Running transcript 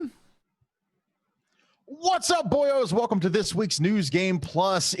What's up, boyos? Welcome to this week's News Game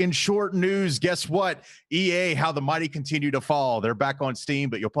Plus. In short news, guess what? EA, how the mighty continue to fall. They're back on Steam,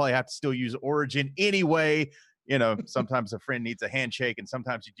 but you'll probably have to still use Origin anyway. You know, sometimes a friend needs a handshake, and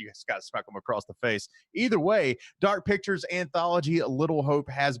sometimes you just got to smack them across the face. Either way, Dark Pictures anthology A Little Hope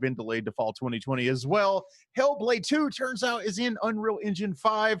has been delayed to fall 2020 as well. Hellblade 2 turns out is in Unreal Engine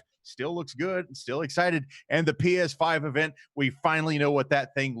 5. Still looks good. Still excited. And the PS5 event, we finally know what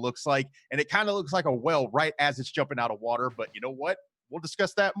that thing looks like. And it kind of looks like a well right as it's jumping out of water. But you know what? We'll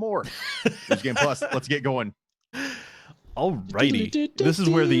discuss that more. News Game Plus. Let's get going. Alrighty, this is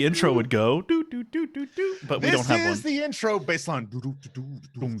where the intro would go. But we don't have one. This is the intro baseline.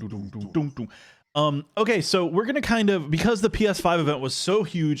 Okay, so we're gonna kind of, because the PS5 event was so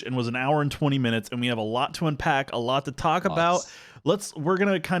huge and was an hour and 20 minutes, and we have a lot to unpack, a lot to talk about. We're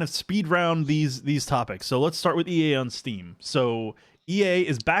gonna kind of speed round these topics. So let's start with EA on Steam. So EA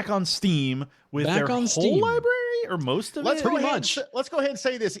is back on Steam with their whole library, or most of it. Let's go ahead and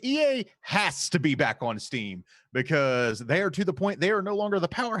say this: EA has to be back on Steam because they are to the point they are no longer the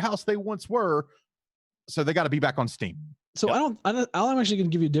powerhouse they once were. So they got to be back on Steam. So I'm actually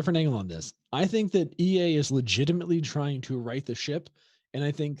going to give you a different angle on this. I think that EA is legitimately trying to right the ship, and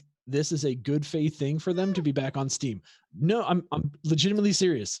I think this is a good faith thing for them to be back on Steam. No, I'm legitimately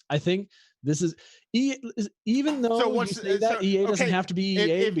serious. I think this is even though EA doesn't have to be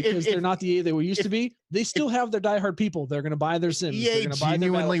EA because they're not the EA they were used to be. They still have their diehard people. They're going to buy their Sims. EA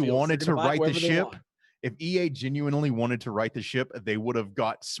genuinely wanted to right the ship. If EA genuinely wanted to right the ship, they would have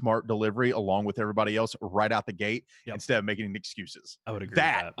got smart delivery along with everybody else right out the gate instead of making excuses. I would agree.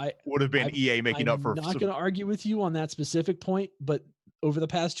 That would have been EA making up for. I'm not going to argue with you on that specific point, but over the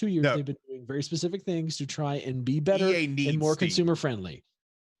past 2 years, they've been doing very specific things to try and be better and more consumer friendly.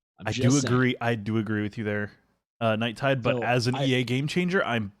 I do agree with you there, Night Tide. But as an EA game changer,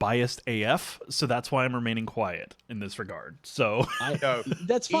 I'm biased AF, so that's why I'm remaining quiet in this regard. So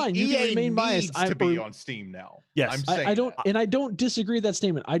that's fine. You can remain biased. To be on Steam now. Yes, I don't disagree with that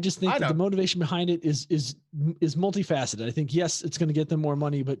statement. I just think that the motivation behind it is multifaceted. I think yes, it's going to get them more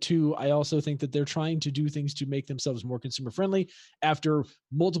money, but two, I also think that they're trying to do things to make themselves more consumer friendly after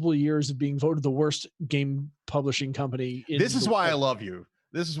multiple years of being voted the worst game publishing company. This is why I love you.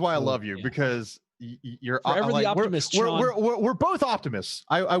 This is why I love you because you're the optimist. We're both optimists.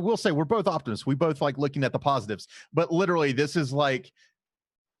 I will say we're both optimists. We both like looking at the positives, but literally this is like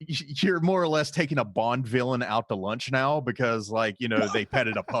you're more or less taking a Bond villain out to lunch now because they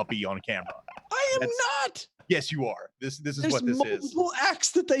petted a puppy on camera. I am not. Yes, you are. This is what this is. There's multiple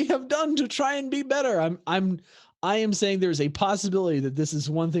acts that they have done to try and be better. I am saying there's a possibility that this is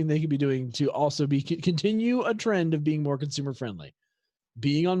one thing they could be doing to also continue a trend of being more consumer friendly.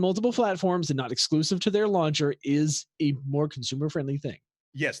 Being on multiple platforms and not exclusive to their launcher is a more consumer friendly thing.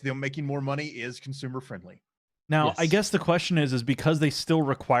 Yes, them making more money is consumer friendly. Now, yes. I guess the question is because they still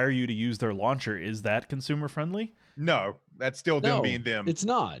require you to use their launcher, is that consumer friendly? No, that's still them being them. It's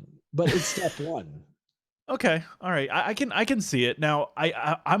not, but it's step one. Okay, all right, I can see it now.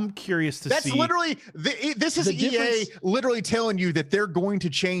 I'm curious to see. That's literally this is EA literally telling you that they're going to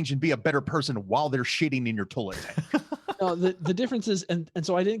change and be a better person while they're shitting in your toilet tank. No, the difference is, and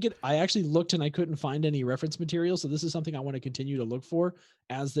so I actually looked and I couldn't find any reference material. So this is something I want to continue to look for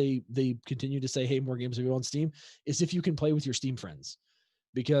as they continue to say, hey, more games will be on Steam, is if you can play with your Steam friends.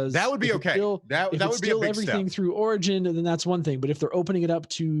 Because that would be okay. That would be a big everything step. Through Origin, then that's one thing. But if they're opening it up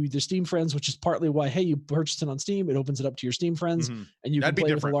to the Steam friends, which is partly why, hey, you purchased it on Steam, it opens it up to your Steam friends, and you can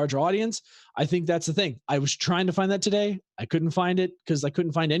play with a larger audience. I think that's the thing. I was trying to find that today. I couldn't find it because I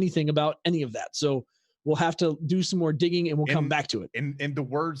couldn't find anything about any of that. So we'll have to do some more digging, and we'll come back to it. In the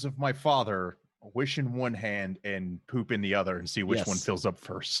words of my father, wish in one hand and poop in the other, and see which one fills up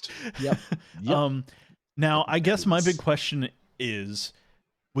first. Yep. Now, I guess my big question is,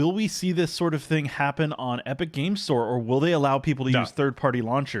 will we see this sort of thing happen on Epic Games Store, or will they allow people to use third-party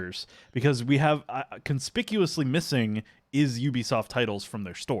launchers? Because we have conspicuously missing is Ubisoft titles from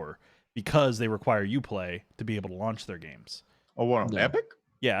their store because they require Uplay to be able to launch their games. Oh, what, on Epic?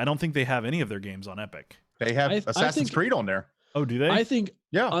 Yeah, I don't think they have any of their games on Epic. They have Assassin's Creed on there. Oh, do they? I think.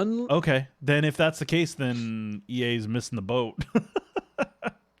 Yeah. Okay, then if that's the case, then EA's missing the boat.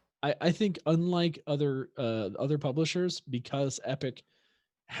 I think unlike other publishers, because Epic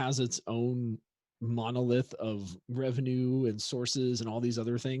has its own monolith of revenue and sources and all these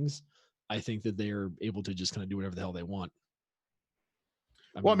other things, I think that they are able to just kind of do whatever the hell they want.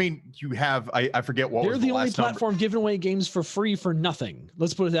 I mean, you have, I forget what they're was the only platform giving away games for free for nothing.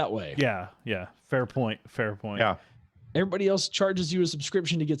 Let's put it that way. Yeah. Fair point. Yeah. Everybody else charges you a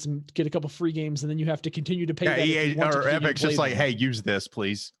subscription to get a couple free games, and then you have to continue to pay. Yeah, EA or Epic's just like, hey, use this,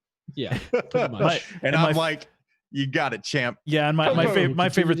 please. Yeah, pretty much. And I'm like, you got it, champ. Yeah, and Come my on. favorite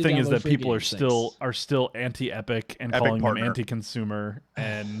Continue to thing is download that free people games, are still anti-Epic and Epic calling partner. them anti-consumer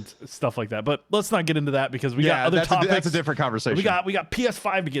and stuff like that. But let's not get into that because we got Yeah, other topics. that's a different conversation. We got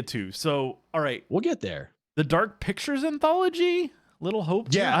PS5 to get to. So, all right, We'll get there. the Dark Pictures anthology, Little Hope.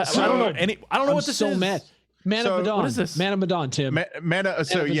 Yeah, I so- don't know any. I don't know I'm what this so is. mad. Man So, of Medan. what is this? Man of Medan, Tim. Mana.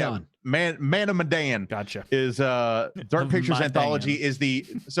 So Man of yeah, Medan. Man of Medan Gotcha. is Dark Pictures Medan. Anthology is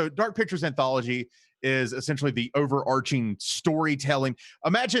Dark Pictures Anthology is essentially the overarching storytelling.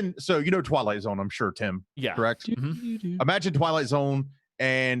 Imagine, so you know Twilight Zone, I'm sure, Tim, Yeah. correct? Mhm. Imagine Twilight Zone,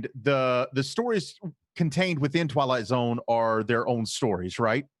 and the stories contained within Twilight Zone are their own stories,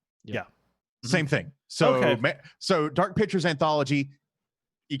 right? Yeah. Same thing. So Okay. so Dark Pictures Anthology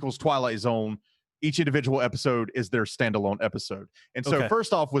equals Twilight Zone. Each individual episode is their standalone episode. And so Okay.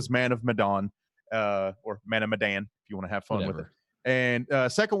 first off was Man of Medan, or Man of Medan, if you want to have fun with it. Whatever. And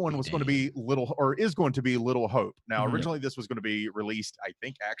second one was going to be is going to be Little Hope. Now, Mhm. originally this was going to be released, I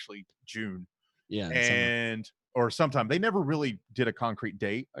think, actually June Yeah. or sometime. They never really did a concrete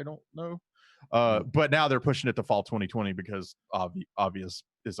date. I don't know. Mm. But now they're pushing it to fall 2020 because obvious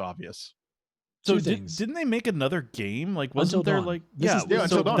is obvious. So Two things. didn't they make another game? Like, wasn't Until there Dawn. like This is- yeah, so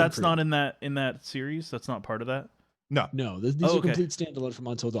Until Dawn. that's not in that series. That's not part of that. No. No, these Oh, are okay. complete standalone from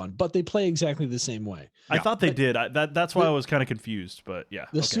Until Dawn, but they play exactly the same way. I Yeah. thought they But- did. That's why but- I was kind of confused. But yeah,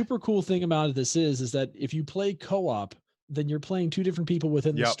 The okay. super cool thing about this is that if you play co-op, then you're playing two different people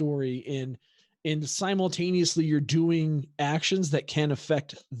within the Yep. story, and simultaneously you're doing actions that can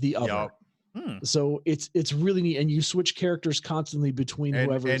affect the other. Yup. So it's really neat, and you switch characters constantly between And-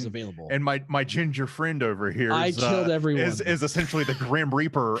 whoever is and- available. And my ginger friend over here I killed everyone. is essentially the Grim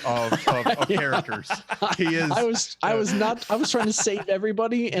Reaper of Yeah. characters. He is I was trying to save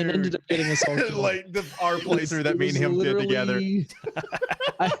everybody and Dude. ended up getting us all killed. like our playthrough that me and him did together.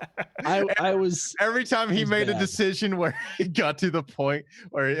 I was Every time he was made a bad. decision where he got to the point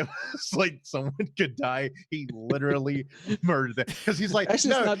where it was like someone could die, he literally murdered them because he's like, actually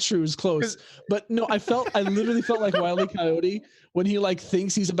no, it's not true, it's close. But no, I literally felt like Wile E. Coyote when he like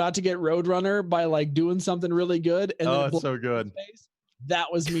thinks he's about to get Roadrunner by like doing something really good, and oh, then it it's blows so up good. his face.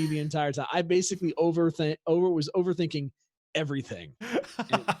 That was me the entire time. I basically was overthinking everything.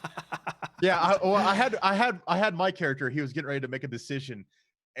 Yeah, I had my character. He was getting ready to make a decision,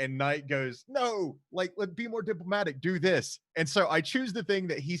 and Knight goes, "No, like let's be more diplomatic. Do this." And so I choose the thing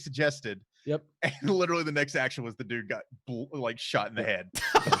that he suggested, Yep. and literally the next action was the dude got like shot in the head.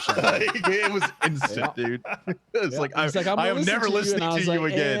 shot. Like, it was instant, Yeah. dude. It's Yeah. like He's I gonna am listen never to you," listening and I was to you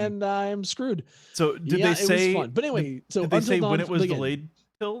like, again. and I'm screwed. So did Yeah, they it was say? fun. But anyway, so did they Until say when Dawn it was began. delayed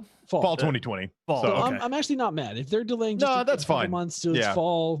till? Fall 2020. Fall. So, So okay. I'm actually not mad if they're delaying. No, Just that's a couple fine. Months to its Yeah.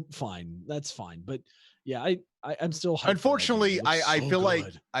 fall, fine. That's fine. But yeah, I'm still. hyped for that game. Unfortunately, It looks I so feel like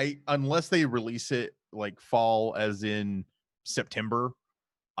good. unless they release it like fall as in September,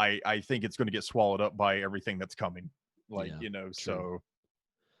 I think it's going to get swallowed up by everything that's coming. Like, Yeah, you know, true. so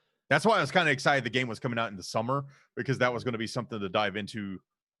that's why I was kind of excited the game was coming out in the summer because that was going to be something to dive into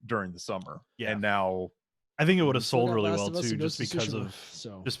during the summer. Yeah. And now, I think it would We have still sold got really Last well of Us too, and just Ghost because Tsushima, of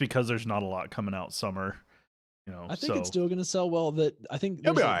so there's not a lot coming out summer. You know, I think so it's still going to sell well. That I think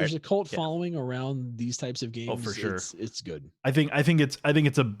It'll there's be a, there's alright. a cult Yeah. following around these types of games. for sure. It's good. I think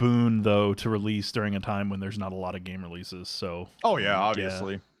it's a boon though to release during a time when there's not a lot of game releases. So oh yeah,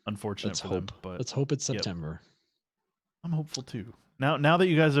 obviously. unfortunate Let's for hope. them, but Let's hope it's Yep. September. I'm hopeful too. Now that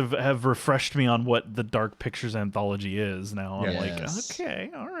you guys have refreshed me on what the Dark Pictures anthology is, now I'm like, Yes.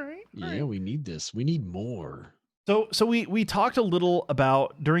 okay, all right. all Yeah, right. we need this. We need more. So we talked a little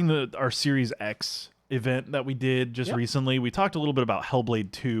about during our Series X event that we did just Yep. recently. We talked a little bit about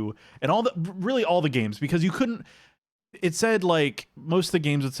Hellblade 2 and all the games, because you couldn't. It said like most of the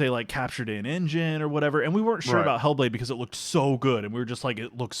games would say like captured in engine or whatever, and we weren't sure Right. about Hellblade because it looked so good, and we were just like,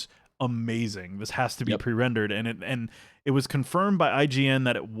 it looks amazing. This has to be Yep. pre-rendered, and it was confirmed by IGN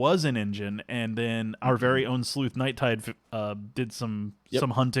that it was an engine, and then our very own sleuth Nighttide did some Yep.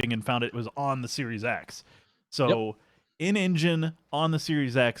 hunting and found it was on the Series X. So in engine on the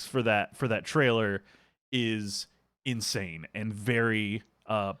Series X for that trailer is insane and very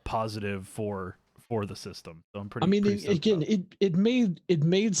positive for the system. So I'm pretty. I mean, pretty stoked again, about it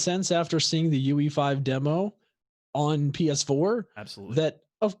made sense after seeing the UE5 demo on PS4 absolutely. that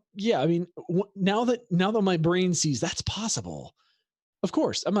I mean, now that my brain sees that's possible, of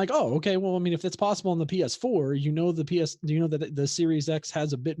course I'm like, oh, okay, well, I mean, if it's possible on the PS4, you know that the Series X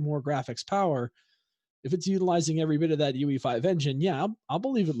has a bit more graphics power. If it's utilizing every bit of that UE5 engine, yeah, I'll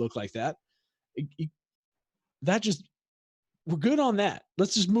believe it looked like that. We're good on that.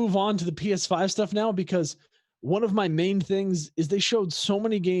 Let's just move on to the PS5 stuff now, because one of my main things is they showed so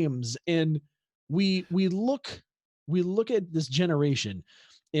many games, and we look at this generation,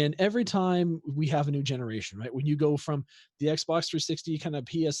 and every time we have a new generation, right? When you go from the Xbox 360 kind of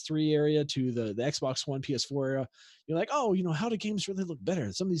PS3 area to the Xbox One, PS4 era, you're like, oh, how do games really look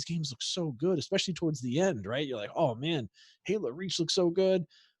better? Some of these games look so good, especially towards the end, right? You're like, oh man, Halo Reach looks so good.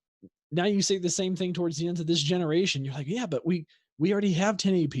 Now you say the same thing towards the end of this generation. You're like, yeah, but we already have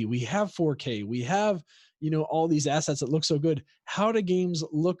 1080p, we have 4K, we have all these assets that look so good. How do games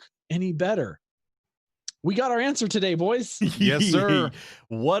look any better? We got our answer today, boys. Yes, sir.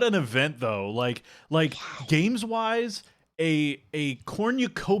 What an event, though. Like Wow. games wise, a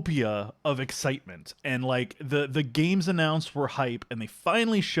cornucopia of excitement, and like the games announced were hype, and they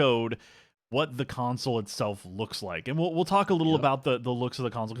finally showed what the console itself looks like. And we'll talk a little about the looks of the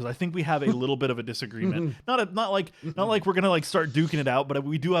console, because I think we have a little bit of a disagreement. Not like we're gonna like start duking it out, but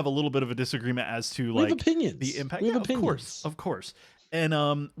we do have a little bit of a disagreement as to we have like opinions. the impact. We have Yeah, opinions. of course.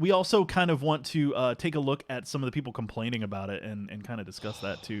 And we also kind of want to take a look at some of the people complaining about it and kind of discuss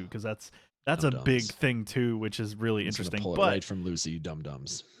that too, because that's a big thing too, which is really interesting. Pull it but right from Lucy, dum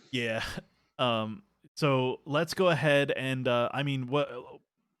dums. yeah, so let's go ahead and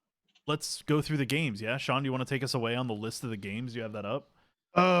let's go through the games. Yeah, Sean, do you want to take us away on the list of the games? You have that up?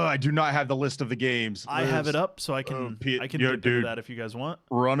 I do not have the list of the games. I have it up, so I can Pete, get yo, into dude. that if you guys want.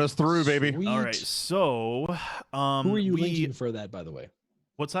 Run us through, baby. Sweet. All right, so Who are you linking for that, by the way?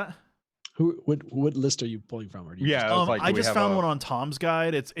 What's that? What list are you pulling from? Or do you Yeah, just- like, I do we just have found a- one on Tom's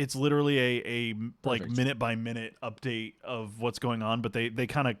Guide. It's literally a like Perfect. minute by minute update of what's going on, but they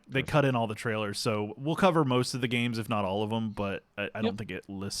cut in all the trailers, so we'll cover most of the games, if not all of them. But I don't think it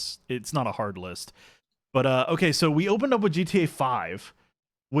lists. It's not a hard list. But okay, so we opened up with GTA 5,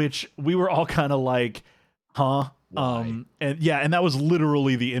 which we were all kind of like, huh? Why? And that was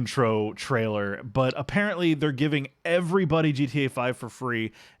literally the intro trailer. But apparently they're giving everybody GTA 5 for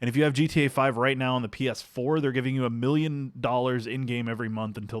free, and if you have GTA 5 right now on the PS4, they're giving you $1 million in game every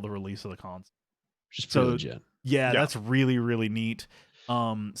month until the release of the console. Just so- pretty legit. Yeah, that's really, really neat.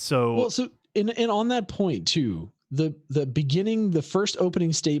 So And on that point too, the beginning, the first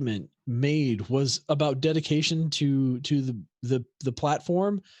opening statement made was about dedication to the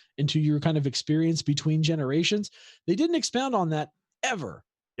platform and to your kind of experience between generations. They didn't expound on that ever.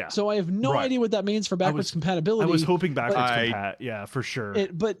 Yeah. So I have no Right. idea what that means for backwards compatibility. I was hoping backwards I- compat. Yeah, for sure.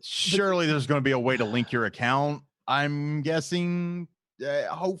 but Surely there's going to be a way to link your account. I'm guessing,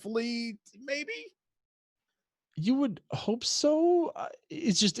 hopefully, maybe. you would hope so.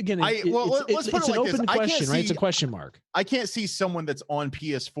 It's just, again, Let's put it's it an like this. open I can't question, right? It's a see- question mark. I can't see someone that's on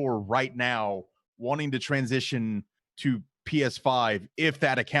PS4 right now wanting to transition to PS5 if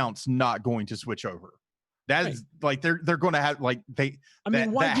that account's not going to switch over. That's like they're going to have like they. I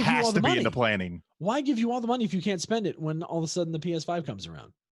mean, why that give you has all to the be money? in the planning. Why give you all the money if you can't spend it when all of a sudden the PS5 comes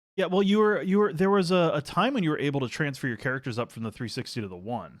around? Yeah, well, you were there was a time when you were able to transfer your characters up from the 360 to the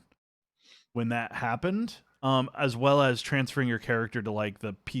One. When that happened, as well as transferring your character to like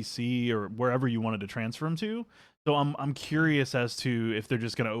the PC or wherever you wanted to transfer them to. So I'm curious as to if they're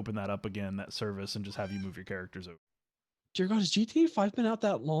just going to open that up again, that service, and just have you move your characters over. Dear God, has GTA 5 been out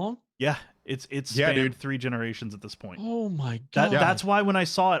that long? Yeah, it's Yeah, spanned dude. 3 generations at this point. Oh my God. That's why when I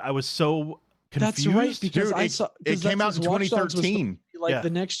saw it, I was so confused. That's right, because Dude, I it, saw it came out in Watch Dogs was 2013. like Yeah. the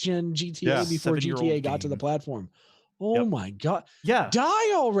next gen GTA Yeah. before 7-year-old GTA got to the game. platform. Oh Yep. my God. Yeah.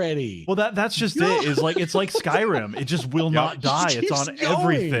 Die already. Well, that's just it. Is like it's like Skyrim. It just will not die. It's on Keeps going.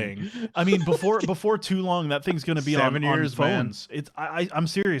 everything. I mean, before too long, that thing's going to be 7 years, on man. phones. It's I'm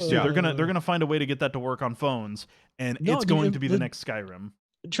serious, dude. Yeah. They're gonna find a way to get that to work on phones, and No, it's dude, going to be the the- next Skyrim.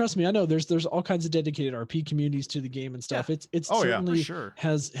 Trust me, I know there's all kinds of dedicated RP communities to the game and stuff. It's Oh, yeah, for certainly sure.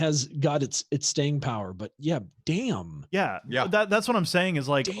 has got its staying power. But yeah, damn. Yeah, Yeah. That's what I'm saying. Is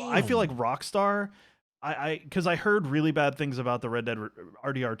like I feel Damn. like Rockstar. Because I heard really bad things about the Red Dead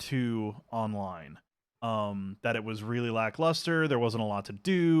RDR2 online. That it was really lackluster. There wasn't a lot to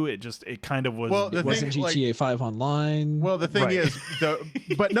do. It kind of was. Well, the It wasn't thing, like- GTA 5 online. Well, the thing Right. is,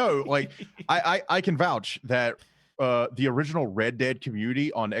 but no, like I can vouch that the original Red Dead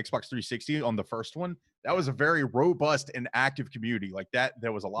community on Xbox 360 on the first one, that was a very robust and active community. Like that,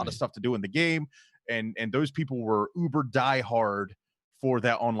 there was a lot of Right. stuff to do in the game, and those people were uber diehard for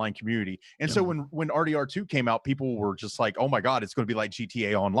that online community. And so Yeah. when RDR2 came out, people were just like, "Oh my God, it's going to be like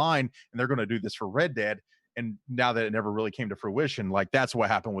GTA Online, and they're going to do this for Red Dead." And now that it never really came to fruition, like that's what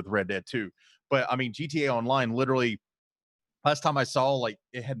happened with Red Dead 2. But I mean, GTA Online literally Last time I saw, like,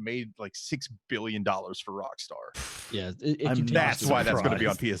 it had made like $6 billion for Rockstar. Yeah, it I'm continues That's to why be. that's going to be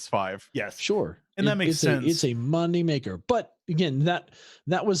on surprised. PS5. Yes. Sure, And that makes sense. It's a money maker. But again,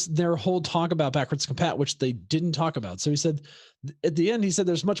 that was their whole talk about backwards compat, which they didn't talk about. So he said at the end, he said,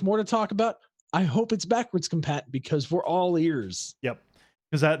 "There's much more to talk about. I hope it's backwards compat because we're all ears." Yep.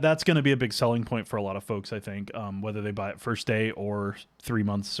 Because that's going to be a big selling point for a lot of folks, I think, whether they buy it first day or 3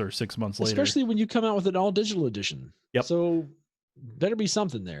 months or 6 months later. Especially when you come out with an all digital edition. Yep. So better be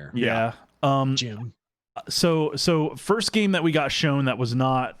something there. Yeah. Jim. So first game that we got shown that was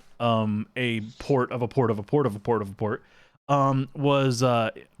not a port of a port of a port of a port of a port was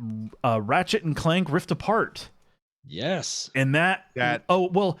Ratchet and Clank Rift Apart. Yes. And that oh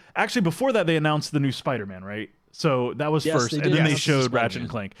well, actually before that they announced the new Spider-Man, right? So that was first, and then they showed Ratchet and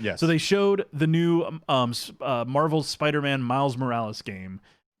Clank. Yes. So they showed the new Marvel's Spider-Man Miles Morales game.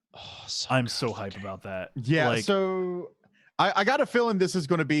 Oh, I'm so hyped about that. Yeah. Like, So I got a feeling this is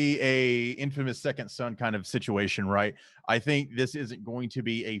going to be a infamous Second Son kind of situation, right? I think this isn't going to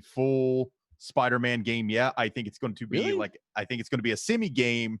be a full Spider-Man game yet. I think it's going to be I think it's going to be a semi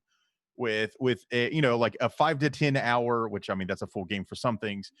game with a, like a 5 to 10 hour, which I mean that's a full game for some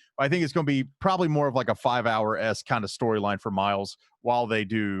things. But I think it's going to be probably more of like a 5-hour kind of storyline for Miles while they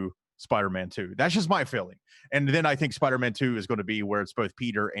do Spider-Man 2. That's just my feeling. And then I think Spider-Man 2 is going to be where it's both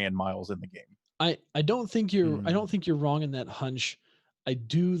Peter and Miles in the game. I don't think you're wrong in that hunch. I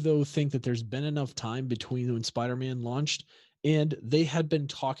do though think that there's been enough time between when Spider-Man launched and they had been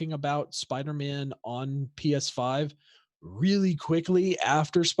talking about Spider-Man on PS5 really quickly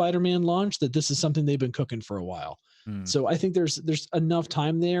after Spider-Man launched that this is something they've been cooking for a while. So I think there's enough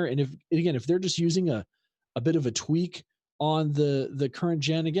time there. And if they're just using a bit of a tweak on the current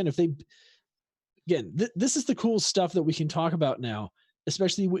gen, this is the cool stuff that we can talk about now,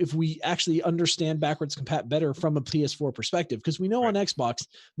 especially if we actually understand backwards compat better from a PS4 perspective, because we know on Xbox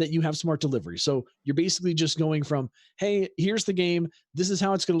that you have smart delivery. So you're basically just going from, hey, here's the game. This is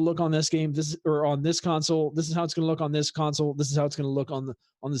how it's going to look on this game. Or on this console. This is how it's going to look on this console. This is how it's going to look on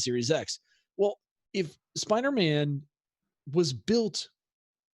the Series X. Well, if Spider-Man was built,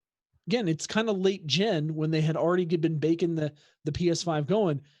 again, it's kind of late gen when they had already been baking the PS5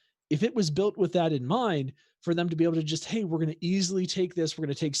 going. If it was built with that in mind, for them to be able to just, hey, we're going to easily take this, we're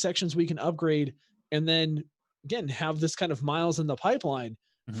going to take sections we can upgrade, and then again have this kind of Miles in the pipeline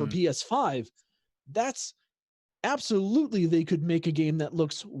for PS5, that's absolutely, they could make a game that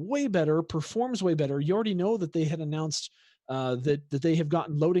looks way better, performs way better. You already know that they had announced that they have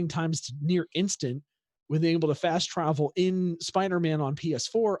gotten loading times to near instant with being able to fast travel in Spider-Man on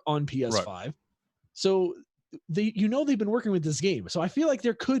PS4 on PS5. Right. So they've been working with this game. So I feel like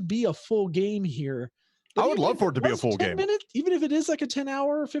there could be a full game here. But I would love for it to be a full game. Even if it is like a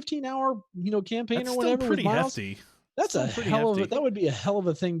 10-hour, 15-hour, campaign that's or whatever. Still pretty hefty. That's a hell of a, that would be a hell of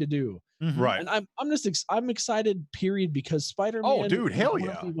a thing to do. Right. And I'm excited, period, because Spider-Man one of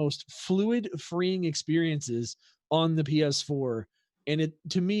the most fluid, freeing experiences on the PS4. And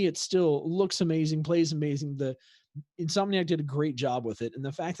to me, it still looks amazing, plays amazing. The Insomniac did a great job with it. And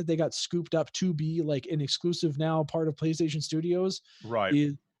the fact that they got scooped up to be like an exclusive now part of PlayStation Studios. Right.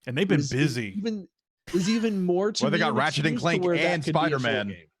 And they've been busy. Is even more to they got Ratchet and Clank and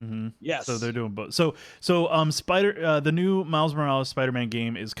Spider-Man. Yes. So they're doing both. So the new Miles Morales Spider-Man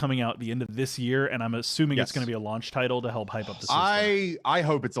game is coming out the end of this year, and I'm assuming it's going to be a launch title to help hype up the system. I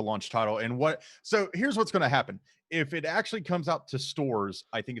hope it's a launch title. So here's what's going to happen. If it actually comes out to stores,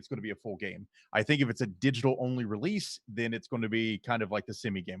 I think it's going to be a full game. I think if it's a digital only release, then it's going to be kind of like the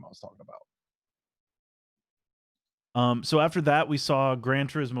semi game I was talking about. So after that, we saw Gran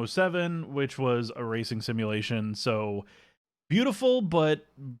Turismo 7, which was a racing simulation. So beautiful, but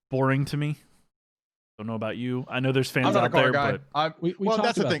boring to me. Don't know about you. I know there's fans out there, but we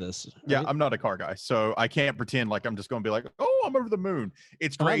talked about this. Right? Yeah, I'm not a car guy, so I can't pretend like I'm just going to be like, oh, I'm over the moon.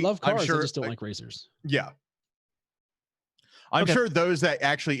 It's great. I love cars. I'm sure, I just don't like racers. Yeah. I'm sure those that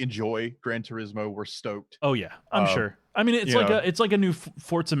actually enjoy Gran Turismo were stoked. Oh yeah, I'm sure. I mean, it's like a new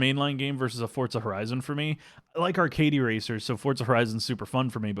Forza mainline game versus a Forza Horizon for me. I like arcadey racers, so Forza Horizon's super fun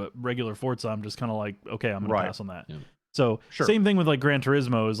for me, but regular Forza, I'm just kind of like, okay, I'm gonna pass on that. Yeah. So same thing with like Gran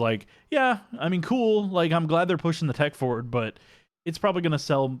Turismo is like, yeah, I mean, cool. Like I'm glad they're pushing the tech forward, but it's probably gonna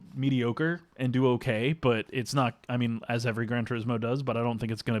sell mediocre and do okay, but it's not. I mean, as every Gran Turismo does, but I don't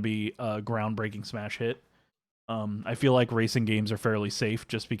think it's gonna be a groundbreaking smash hit. I feel like racing games are fairly safe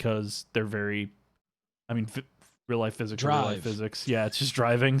just because they're very, real life physics, real life physics. Yeah, it's just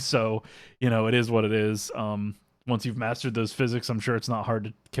driving. So, it is what it is. Once you've mastered those physics, I'm sure it's not hard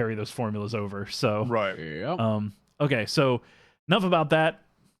to carry those formulas over. So, right. Yep. Okay. So enough about that.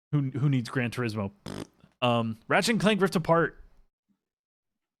 Who needs Gran Turismo? Ratchet and Clank Rift Apart.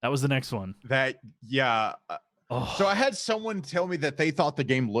 That was the next one. That yeah. Oh. So I had someone tell me that they thought the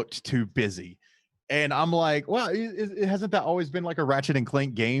game looked too busy. And I'm like, well, hasn't that always been like a Ratchet and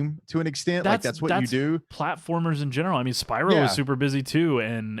Clank game to an extent? Like that's what you do. Platformers in general. I mean, Spyro was super busy too,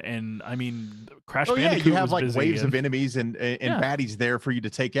 and I mean, Crash Bandicoot you have was like busy waves of enemies and baddies there for you to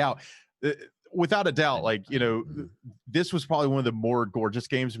take out. Without a doubt, like this was probably one of the more gorgeous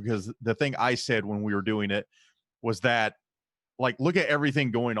games because the thing I said when we were doing it was that, like, look at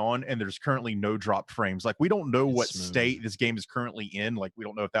everything going on, and there's currently no dropped frames. Like, we don't know what state this game is currently in. Like, we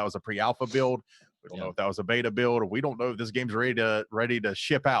don't know if that was a pre-alpha build. We don't know if that was a beta build, or we don't know if this game's ready to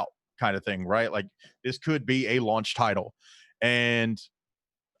ship out, kind of thing, right? Like, this could be a launch title. And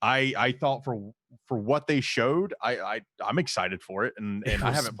I thought for what they showed, I'm excited for it, and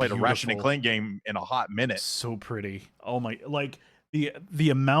I haven't played a Ratchet and Clank game in a hot minute. So pretty. Oh my, like the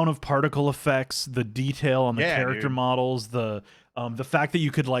amount of particle effects, the detail on the character models, the fact that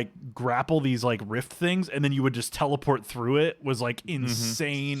you could like grapple these like rift things and then you would just teleport through it was like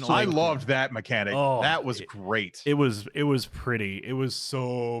insane. So like, I loved that mechanic. Oh, that was great. It was pretty. It was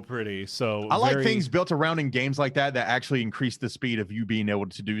so pretty. So I like things built around in games like that actually increase the speed of you being able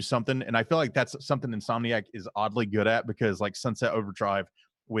to do something. And I feel like that's something Insomniac is oddly good at, because like Sunset Overdrive,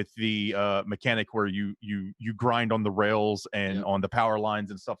 with the mechanic where you grind on the rails and on the power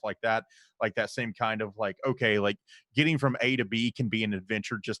lines and stuff like that same kind of like, okay, like getting from A to B can be an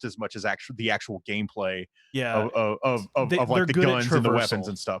adventure just as much as the actual gameplay of like the guns and the weapons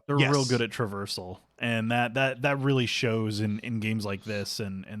and stuff. They're real good at traversal, and that really shows in games like this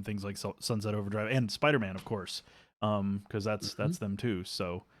and things like Sunset Overdrive and Spider-Man, of course, because that's them too.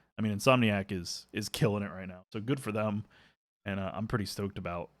 So I mean, Insomniac is killing it right now, so good for them. And I'm pretty stoked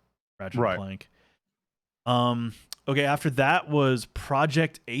about Ratchet and Clank. Okay, after that was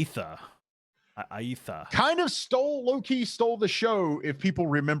Project Aetha. Aetha. Kind of low-key stole the show, if people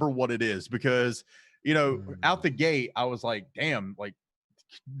remember what it is, because, you know, out the gate, I was like, damn, like,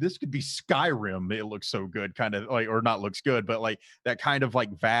 this could be Skyrim. It looks so good, kind of like, or not looks good, but like that kind of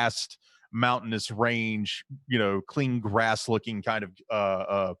like vast mountainous range, you know, clean grass looking kind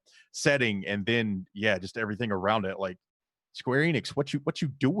of setting. And then, just everything around it, like, Square Enix, what you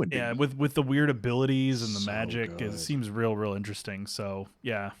doing? Dude? Yeah, with the weird abilities and the magic, it seems real interesting. So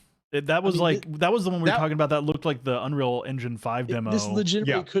yeah, that was that was the one we were talking about. That looked like the Unreal Engine 5 demo. This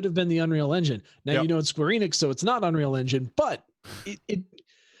legitimately could have been the Unreal Engine. Now you know it's Square Enix, so it's not Unreal Engine. But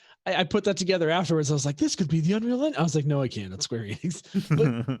I put that together afterwards. I was like, this could be the Unreal Engine. I was like, no, I can't. It's Square Enix.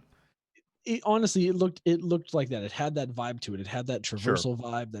 But honestly, it looked like that. It had that vibe to it. It had that traversal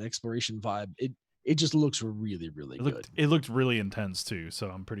vibe, that exploration vibe. It just looks really good. It looked really intense too, so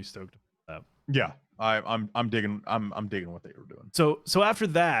I'm pretty stoked about that. Yeah, I'm digging what they were doing. So after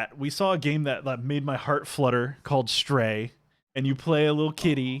that, we saw a game that made my heart flutter called Stray, and you play a little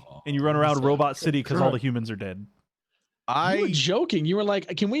kitty and you run around Robot City because all the humans are dead. You were joking. You were like,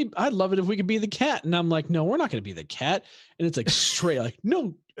 I'd love it if we could be the cat. And I'm like, no, we're not going to be the cat. And it's like Stray, like,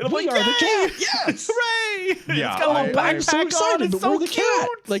 no, we are the cat. Yes. Hooray. Yeah. It's got a little backpack so excited, on. It's but we're the cute. cat.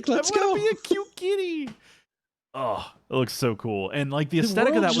 Like, let's go. Be a cute kitty. Oh, it looks so cool. And like the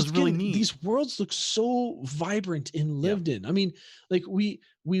aesthetic of that was really neat. These worlds look so vibrant and lived in. I mean, like we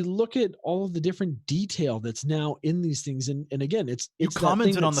look at all of the different detail that's now in these things. And again, it's you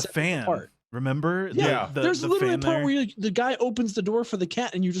commented on the fan. Remember? Yeah. There's literally a part where the guy opens the door for the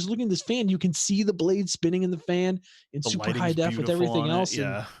cat and you're just looking at this fan. You can see the blade spinning in the fan in super high def with everything else.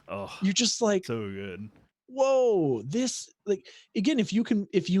 Yeah. You're just like, so good. Whoa, this, like, again, if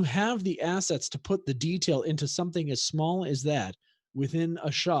you have the assets to put the detail into something as small as that within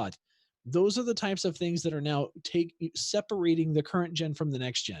a shot, those are the types of things that are now separating the current gen from the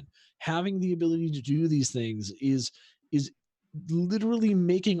next gen. Having the ability to do these things is literally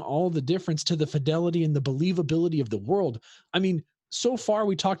making all the difference to the fidelity and the believability of the world. I mean, so far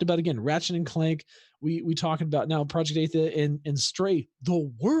we talked about, again, Ratchet and Clank. We talking about now Project Aetha and Stray,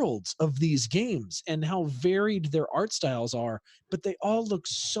 the worlds of these games and how varied their art styles are, but they all look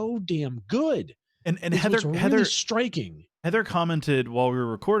so damn good. And Heather really striking. Heather commented while we were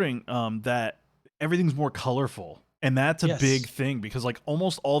recording that everything's more colorful. And that's a big thing because like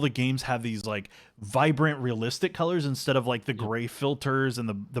almost all the games have these like vibrant, realistic colors instead of like the gray filters and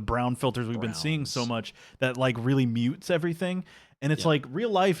the brown filters we've been seeing so much that like really mutes everything. And it's like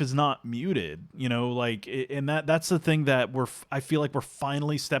real life is not muted, you know, like, and that's the thing that I feel like we're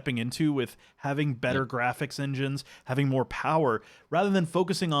finally stepping into with having better graphics engines, having more power, rather than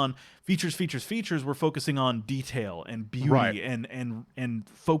focusing on features. We're focusing on detail and beauty and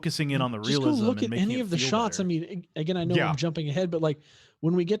focusing in on the realism. Just go look and at any of the shots. Better. I mean, again, I know I'm jumping ahead, but like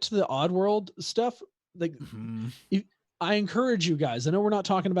when we get to the Oddworld stuff, like I encourage you guys. I know we're not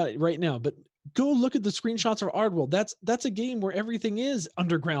talking about it right now, but go look at the screenshots of Ardworld. That's a game where everything is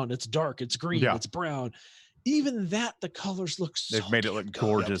underground. It's dark, it's green, Yeah. it's brown. Even that, the colors look so They've made it look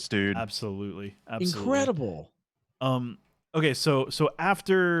gorgeous, dude. Absolutely. Incredible. Okay, so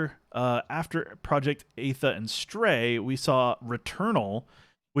after Project Aetha and Stray, we saw Returnal,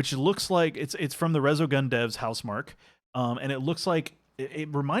 which looks like it's from the Resogun devs Housemark, and it looks like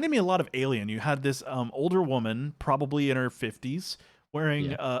it reminded me a lot of Alien. You had this older woman, probably in her 50s,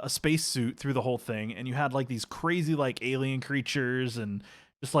 wearing a spacesuit through the whole thing, and you had like these crazy like alien creatures and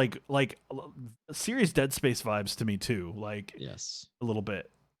just like serious Dead Space vibes to me too, like yes, a little bit.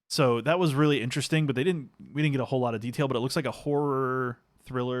 So that was really interesting, but we didn't get a whole lot of detail, but it looks like a horror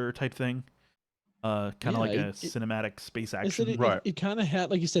thriller type thing. Kind of like a cinematic space action. Right. It kind of had,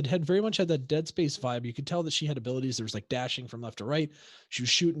 like you said, very much had that Dead Space vibe. You could tell that she had abilities. There was like dashing from left to right. She was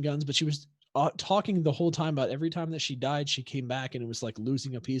shooting guns, but she was talking the whole time about every time that she died, she came back and it was like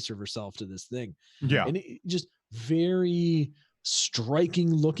losing a piece of herself to this thing. Yeah. And it just very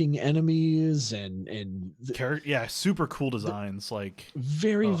striking looking enemies and super cool designs, like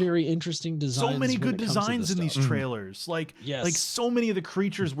very interesting designs. So many good designs in these trailers. Like so many of the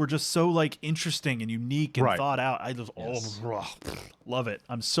creatures were just so like interesting and unique and thought out. I just love it.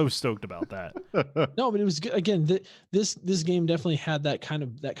 I'm so stoked about that. No, but it was good. Again, this game definitely had that kind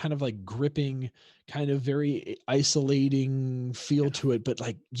of like gripping, kind of very isolating feel to it, but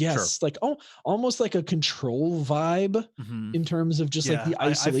like like almost like a Control vibe in terms of just like the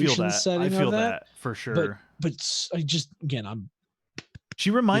isolation setting. I feel that for sure. But I just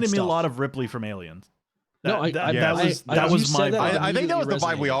she reminded me a lot of Ripley from Aliens. That was my vibe. I think that was the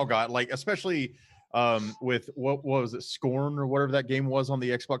vibe we all got, like especially with what was it, Scorn or whatever that game was on the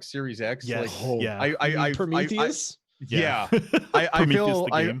Xbox Series X. Yes. I Prometheus.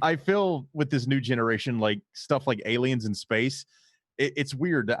 I feel with this new generation, like stuff like Aliens in space, it's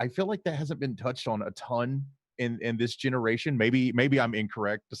weird. I feel like that hasn't been touched on a ton in this generation. Maybe I'm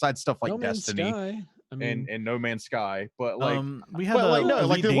incorrect. Besides stuff like Destiny and No Man's Sky, but like we had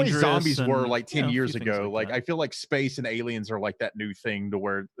like the way zombies were like 10 years ago. Like I feel like space and aliens are like that new thing to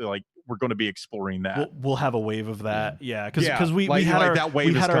where like we're going to be exploring that. We'll have a wave of that, because we had that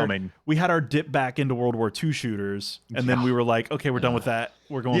wave is coming. We had our dip back into World War II shooters, and then we were like, okay, we're done with that.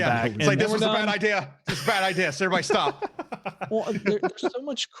 We're going back. It's like this was a bad idea. This is a bad idea. So everybody stop. Well, there's so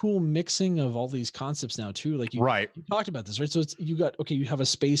much cool mixing of all these concepts now too. Like you talked about this, right? So it's you have a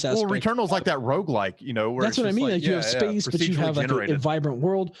space aspect. Well, Returnal's like that roguelike, where that's what I mean. Like you have space, but you have like a vibrant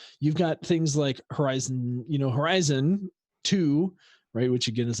world. You've got things like Horizon 2, right? Which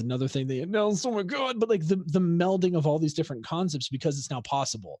again is another thing they announced. Oh my god! But like the melding of all these different concepts, because it's now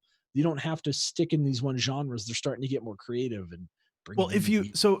possible. You don't have to stick in these one genres. They're starting to get more creative and.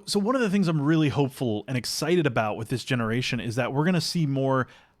 So one of the things I'm really hopeful and excited about with this generation is that we're going to see more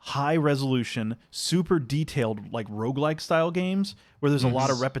high resolution, super detailed, like roguelike style games where there's a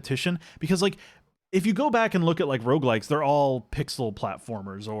lot of repetition, because like if you go back and look at like roguelikes, they're all pixel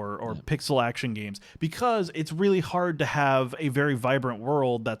platformers or pixel action games, because it's really hard to have a very vibrant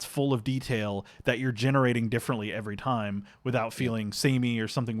world that's full of detail that you're generating differently every time without feeling samey or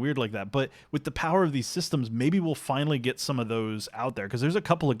something weird like that. But with the power of these systems, maybe we'll finally get some of those out there, because there's a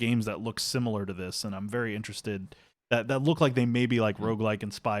couple of games that look similar to this, and I'm very interested that look like they may be like roguelike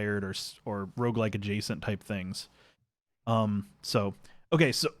inspired or roguelike adjacent type things.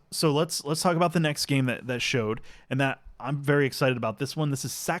 Okay, so let's talk about the next game that showed, and that I'm very excited about this one. This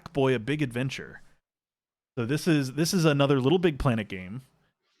is Sackboy: A Big Adventure. So this is another Little Big Planet game.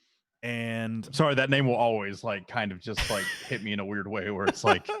 And sorry, that name will always like kind of just like hit me in a weird way where it's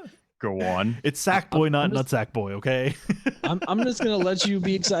like, go on. It's Sackboy, not Nutsackboy, okay? I'm just gonna let you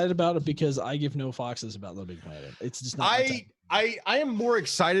be excited about it because I give no foxes about Little Big Planet. It's just not. I am more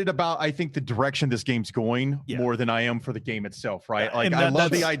excited about, I think, the direction this game's going more than I am for the game itself, right? Like I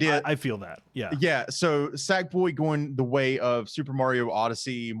love the idea. I feel that. Yeah. Yeah. So Sackboy going the way of Super Mario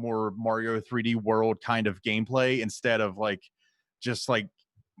Odyssey, more Mario 3D World kind of gameplay instead of like just like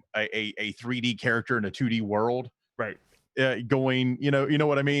a 3D character in a 2D world. Right. Going, you know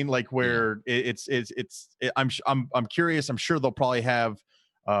what I mean? Like where I'm curious. I'm sure they'll probably have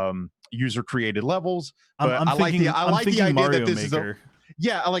user created levels, but I like the idea that this is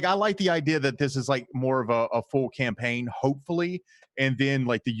I like the idea that this is like more of a full campaign, hopefully, and then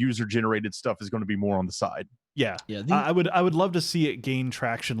like the user generated stuff is going to be more on the side. I would love to see it gain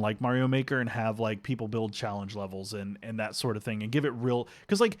traction like Mario Maker and have like people build challenge levels and that sort of thing, and give it real,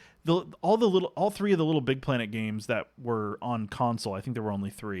 because like all three of the Little Big Planet games that were on console, I think there were only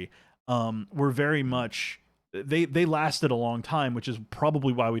 3, were very much they lasted a long time, which is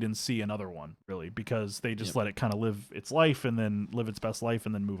probably why we didn't see another one, really, because they just let it kind of live its life and then live its best life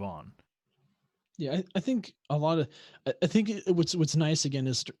and then move on. Yeah, I think a lot of, I think what's nice again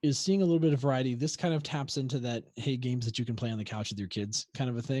is seeing a little bit of variety. This kind of taps into that, hey, games that you can play on the couch with your kids kind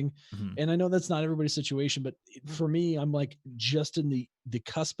of a thing. Mhm. And I know that's not everybody's situation, but for me, I'm like just in the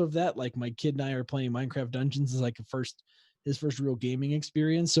cusp of that. Like my kid and I are playing Minecraft Dungeons is like his first real gaming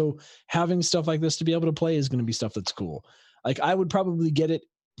experience. So having stuff like this to be able to play is going to be stuff that's cool. Like I would probably get it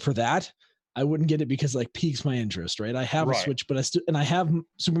for that. I wouldn't get it because like piques my interest, right? I have a Switch, but I have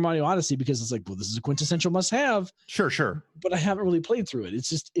Super Mario Odyssey because it's like, well, this is a quintessential must have. Sure. But I haven't really played through it. It's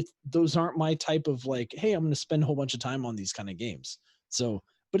just, those aren't my type of like, hey, I'm going to spend a whole bunch of time on these kind of games. So,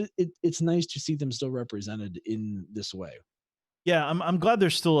 but it's nice to see them still represented in this way. Yeah, I'm glad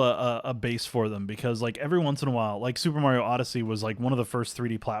there's still a base for them, because like every once in a while, like Super Mario Odyssey was like one of the first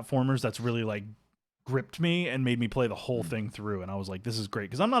 3D platformers that's really like gripped me and made me play the whole thing through, and I was like, this is great,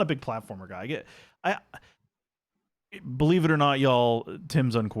 because I'm not a big platformer guy. I believe it or not, y'all,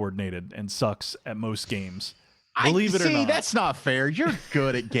 Tim's uncoordinated and sucks at most games. Believe it or not, that's not fair. You're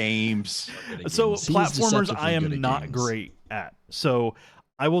good at games. So platformers I am not great at. So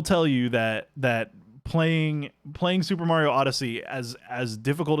I will tell you that playing Super Mario Odyssey, as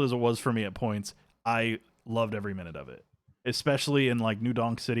difficult as it was for me at points, I loved every minute of it. Especially in like New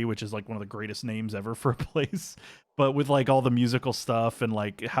Donk City, which is like one of the greatest names ever for a place, but with like all the musical stuff and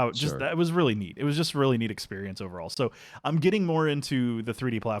like how that was really neat. It was just a really neat experience overall. So I'm getting more into the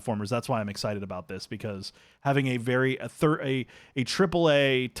 3D platformers. That's why I'm excited about this, because having a AAA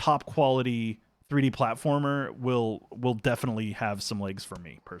top quality 3D platformer will definitely have some legs for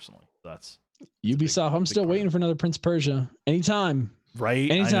me personally. That's Ubisoft. I'm still waiting for another Prince of Persia. Anytime.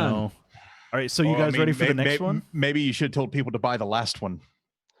 Right? Anytime. I know. All right, so you guys ready for the next one? Maybe you should have told people to buy the last one.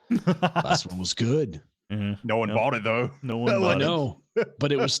 Last one was good. No one bought it though. No one bought it. No,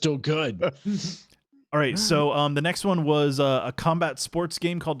 but it was still good. All right, so the next one was a combat sports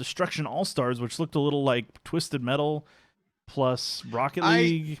game called Destruction All Stars, which looked a little like Twisted Metal plus Rocket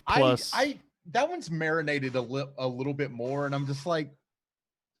League plus. That one's marinated a little bit more, and I'm just like,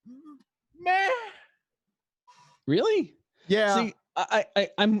 meh. Really? Yeah. See,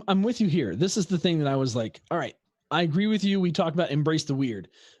 I'm with you here. This is the thing that I was like, all right, I agree with you. We talked about embrace the weird.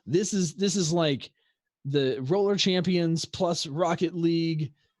 This is like the Roller Champions plus Rocket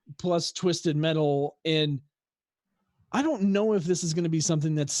League plus Twisted Metal, and I don't know if this is going to be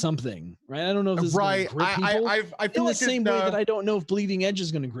something that's something, right? I don't know if this is going to grip people. I feel in like the same way that I don't know if Bleeding Edge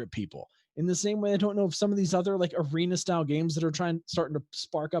is going to grip people. In the same way, I don't know if some of these other like arena style games that are starting to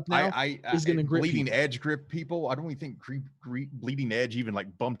spark up now is going to grip Bleeding people. Edge grip people. I don't even think Bleeding Edge even like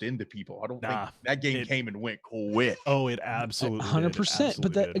bumped into people. I don't think that game came and went quick. Oh, it absolutely 100%.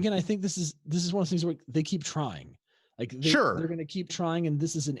 But that again, I think this is one of the things where they keep trying. Like they're going to keep trying, and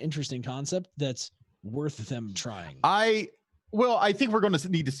this is an interesting concept that's worth them trying. I think we're going to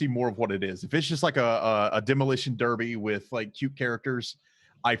need to see more of what it is. If it's just like a demolition derby with like cute characters,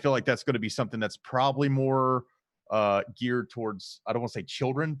 I feel like that's going to be something that's probably more geared towards, I don't want to say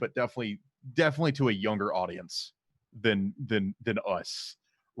children, but definitely to a younger audience than us,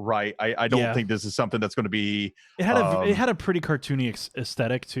 right? I don't think this is something that's going to be. It had a pretty cartoony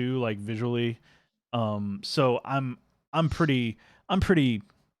aesthetic too, like visually. So I'm pretty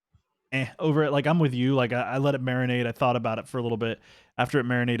over it. Like I'm with you. Like I let it marinate. I thought about it for a little bit. After it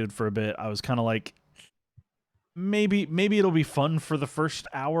marinated for a bit, I was kind of like, maybe it'll be fun for the first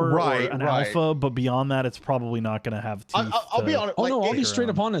hour or an alpha, but beyond that, it's probably not going to have teeth. I'll be honest. I'll be straight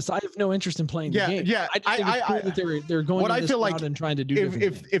up honest. I have no interest in playing the game. Yeah, I think it's cool that they're going this route and trying to do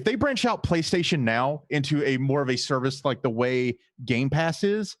if they branch out PlayStation Now into a more of a service like the way Game Pass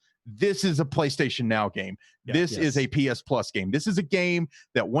is, this is a PlayStation Now game. This is a PS Plus game. This is a game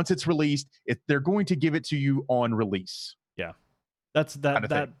that once it's released, they're going to give it to you on release. Yeah, that's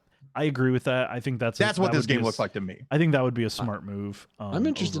that. I agree with that. I think that's what this game looks like to me. I think that would be a smart move. I'm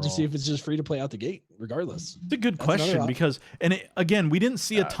interested to see if it's just free to play out the gate, regardless. It's a good question because, again, we didn't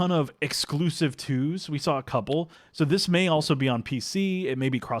see a ton of exclusive 2s. We saw a couple. So this may also be on PC. It may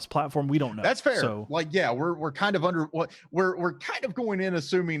be cross-platform. We don't know. That's fair. So, we're kind of we're kind of going in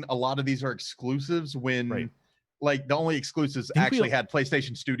assuming a lot of these are exclusives when. Like the only exclusives actually had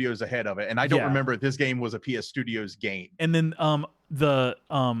PlayStation Studios ahead of it, and I don't remember if this game was a PS Studios game. And then the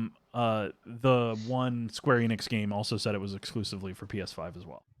one Square Enix game also said it was exclusively for PS5 as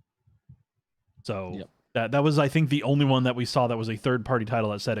well. So that was, I think, the only one that we saw that was a third-party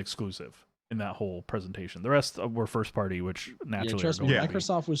title that said exclusive in that whole presentation. The rest were first-party, which naturally. Trust me,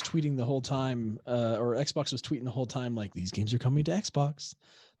 Microsoft was tweeting the whole time, or Xbox was tweeting the whole time, like these games are coming to Xbox.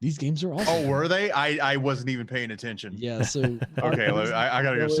 These games are awesome. Oh, were they? I wasn't even paying attention. Yeah. So Okay, I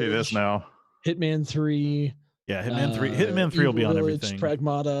gotta go see this now. Hitman 3. Yeah, Hitman 3 will be on Village, everything.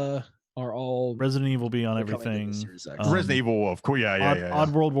 Pragmata are all. Resident Evil will be on they're coming to the everything. Series X. Resident Evil, of course. Yeah.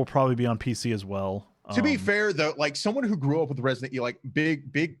 Oddworld will probably be on PC as well. To be fair, though, like someone who grew up with Resident Evil, like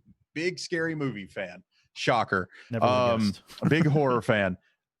big scary movie fan. Shocker. Never would've guessed. A big horror fan.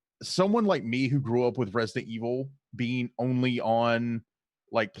 Someone like me who grew up with Resident Evil being only on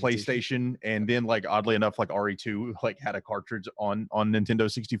like PlayStation, and then like oddly enough, like RE2 like had a cartridge on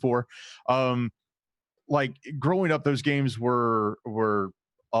Nintendo 64. Like growing up, those games were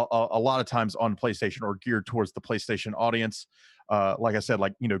a lot of times on PlayStation or geared towards the PlayStation audience. Like I said,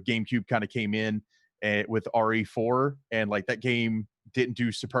 like GameCube kind of came in with RE4, and like that game didn't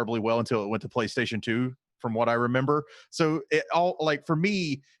do superbly well until it went to PlayStation 2, from what I remember. So it all, like, for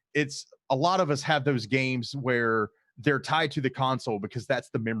me, it's a lot of us have those games where they're tied to the console because that's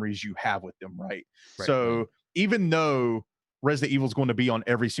the memories you have with them, right? So even though Resident Evil is going to be on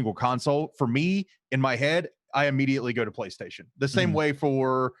every single console, for me, in my head, I immediately go to PlayStation. The same way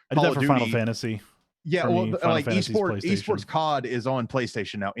for Call of Duty. Final Fantasy. Yeah, well, like esports COD is on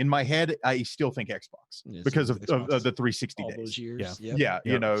PlayStation now. In my head, I still think Xbox because of the 360 days. Those years. Yeah,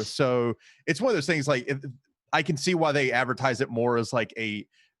 so it's one of those things. Like, I can see why they advertise it more as like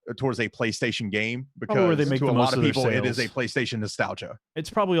towards a PlayStation game, because where they make to the a most lot of people, it sales. is a PlayStation nostalgia. It's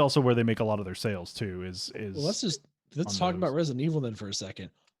probably also where they make a lot of their sales too. Well, let's talk about Resident Evil then for a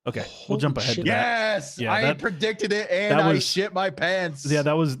second. Okay, we'll jump ahead to that. Yes, Yeah, I predicted it, and I shit my pants. Yeah,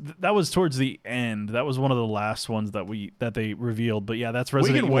 that was towards the end. That was one of the last ones that they revealed. But yeah, that's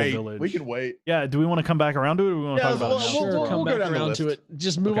Resident Evil Village. We can wait. Yeah, do we want to come back around to it, or do we want to talk about it now? Sure, come back around to it.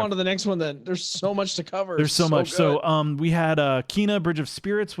 Just move Okay. on to the next one then. There's so much to cover. There's so much. Good. So we had Kina Bridge of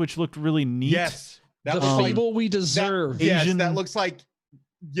Spirits, which looked really neat. Yes, the fable we deserve. Yes, that looks like.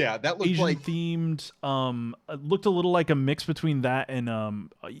 Yeah, that looked Asian like themed. It looked a little like a mix between that and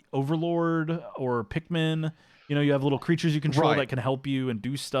Overlord or Pikmin. You have little creatures you control that can help you and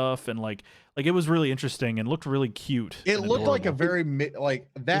do stuff, and like it was really interesting and looked really cute. It looked like a very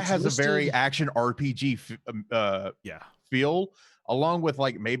has a very action RPG feel, along with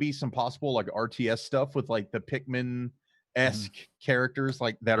like maybe some possible like RTS stuff with like the Pikmin-esque characters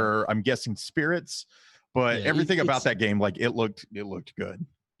like that are, I'm guessing, spirits. But everything about that game, like it looked good.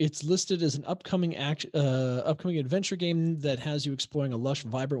 It's listed as an upcoming adventure game that has you exploring a lush,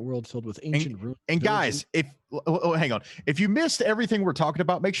 vibrant world filled with ancient ruins. And guys, hang on, if you missed everything we're talking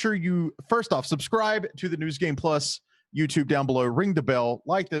about, make sure you first off subscribe to the News Game Plus YouTube down below, ring the bell,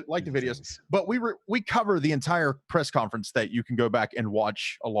 like the videos. But we cover the entire press conference that you can go back and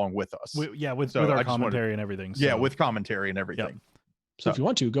watch along with us. With our commentary and everything. So. Yeah, with commentary and everything. Yep. So if you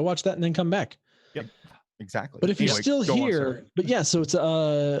want to, go watch that and then come back. Yep. Exactly. But if you're still here, so it's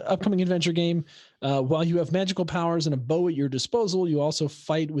a upcoming adventure game. While you have magical powers and a bow at your disposal, you also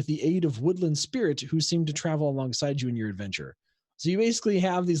fight with the aid of woodland spirits who seem to travel alongside you in your adventure. So you basically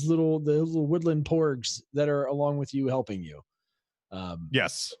have the little woodland porgs that are along with you, helping you.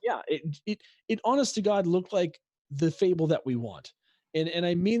 Yes. Yeah. It honest to God looked like the Fable that we want. And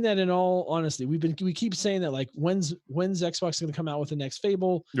I mean that in all honesty. We keep saying that, like, when's Xbox going to come out with the next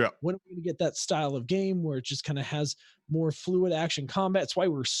Fable? Yeah. When are we going to get that style of game where it just kind of has more fluid action combat? That's why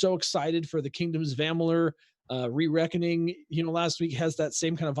we're so excited for the Kingdoms of Amalur Re-Reckoning. Last week has that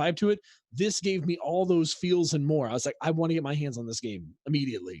same kind of vibe to it. This gave me all those feels and more. I was like, I want to get my hands on this game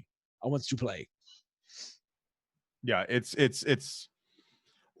immediately. I want to play. Yeah, it's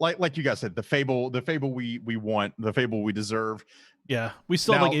like you guys said, the Fable we want, the Fable we deserve. Yeah, we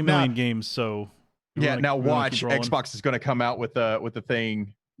still have like 8 million games, so now watch, Xbox is going to come out with the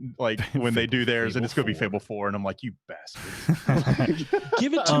thing like when they do theirs, and it's going to be Fable 4, and I'm like, you bastard.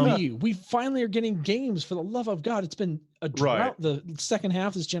 Give it to me. We finally are getting games, for the love of God. It's been a drought the second half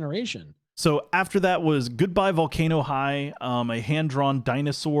of this generation. So after that was Goodbye Volcano High, a hand-drawn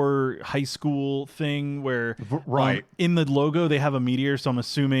dinosaur high school thing where in the logo they have a meteor, so I'm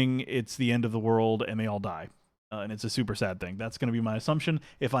assuming it's the end of the world and they all die. And it's a super sad thing. That's going to be my assumption.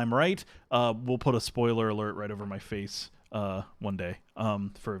 If I'm right, we'll put a spoiler alert right over my face one day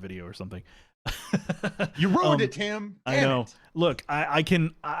for a video or something. You ruined it, Tim. I know. Look,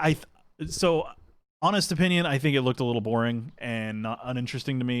 so honest opinion, I think it looked a little boring and not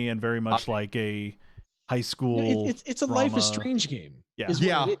uninteresting to me, and very much like a high school. It's a Life is Strange game.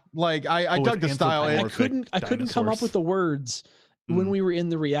 Yeah. Like I dug the style. I couldn't come up with the words when we were in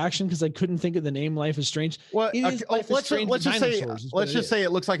the reaction because I couldn't think of the name Life is Strange. Well, let's just say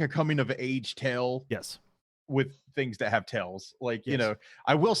it looks like a coming of age tale. Yes. With things that have tails. Like,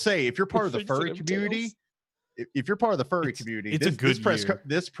 I will say, if you're part of the furry community, if you're part of the furry It's- community, it's a good year.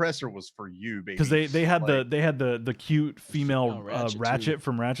 this presser was for you, baby. because they had Like, the cute female Female Ratchet, too.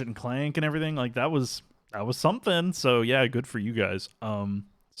 from Ratchet and Clank and everything. Like that was something. So yeah, good for you guys.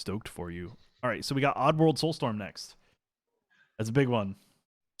 Stoked for you. All right, so we got Oddworld Soulstorm next. That's a big one.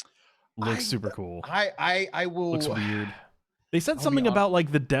 Looks super cool. I will. Looks weird. They said I'll something be about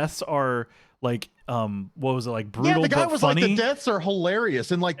like the deaths are like what was it, like Yeah, brutal the guy but was funny? like the deaths are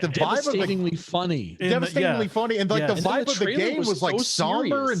hilarious and like the vibe of the Devastatingly funny. And devastatingly yeah. funny and like Yeah. the And then vibe the of the trailer game was was like so somber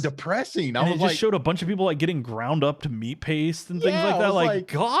serious. and depressing. I And it was just like, showed a bunch of people like getting ground up to meat paste and things Yeah, like I that. was Like, like,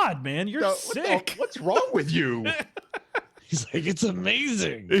 God, man, you're sick. What's wrong with you? He's like, it's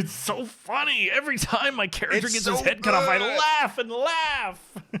amazing. It's so funny. Every time my character It's gets so his head cut off, I good. laugh and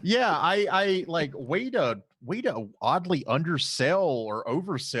laugh. Yeah, I like way to oddly undersell or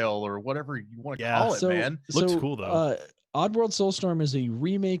oversell or whatever you want to Yeah. call it, man. Looks cool, though. Oddworld Soulstorm is a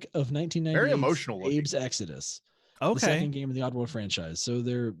remake of 1998's Very emotional looking. Abe's Exodus, the Okay. second game of the Oddworld franchise. So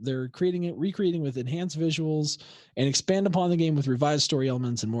they're recreating with enhanced visuals and expand upon the game with revised story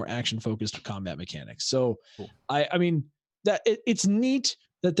elements and more action-focused combat mechanics. So, Cool. I mean that it's neat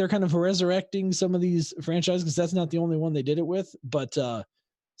that they're kind of resurrecting some of these franchises because that's not the only one they did it with, but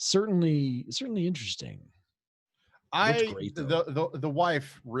certainly interesting. Looks great, The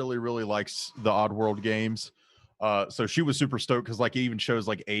wife really likes the Oddworld games. So she was super stoked because like it even shows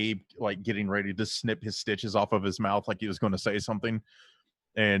like Abe like getting ready to snip his stitches off of his mouth like he was going to say something.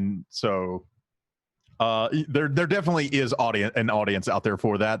 And so there definitely is an audience out there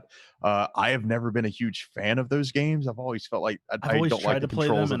for that. I have never been a huge fan of those games. I've always felt like I've I always don't tried like to the play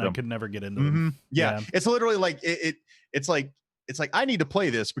controls them of and I them. could never get into them. Yeah, it's literally like it's like I need to play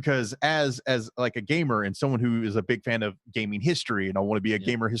this because as like a gamer and someone who is a big fan of gaming history and I want to be a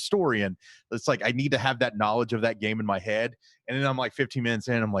gamer historian, it's like I need to have that knowledge of that game in my head. And then I'm like 15 minutes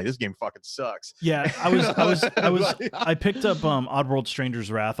in, I'm like, this game fucking sucks. Yeah, I picked up Oddworld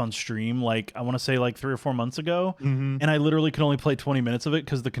Stranger's Wrath on stream like I want to say like 3 or 4 months ago, and I literally could only play 20 minutes of it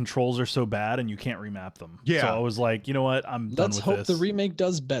because the controls are so bad and you can't remap them. Yeah. So I was like, you know what, I'm done Let's with hope this. the remake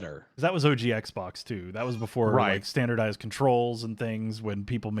does better. 'Cause that was OG Xbox too. That was before Right. like standardized controls and things when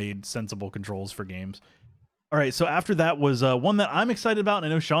people made sensible controls for games. All right, so after that was one that I'm excited about, and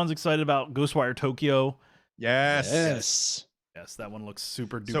I know Sean's excited about, Ghostwire Tokyo. Yes. Yes, that one looks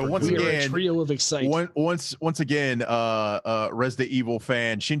super duper. So once good. We are a again, trio of excitement. once again, Resident Evil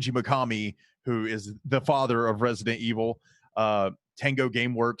fan Shinji Mikami, who is the father of Resident Evil, Tango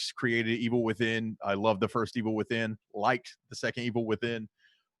Gameworks created Evil Within. I love the first Evil Within, liked the second Evil Within.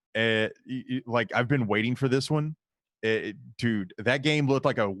 Like I've been waiting for this one. Dude, that game looked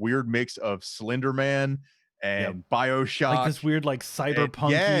like a weird mix of Slender Man and BioShock. like this weird like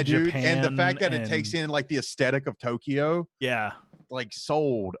cyberpunk dude, Japan, and the fact that it takes in like the aesthetic of Tokyo, yeah, like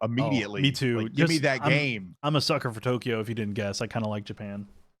sold immediately. me too. Like, give me Just- that game. I'm a sucker for Tokyo. If you didn't guess, I kind of like Japan.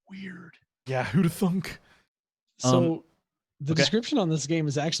 Weird. Yeah, who'd have thunk? So the okay. description on this game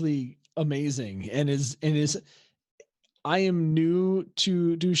is actually amazing and is I am new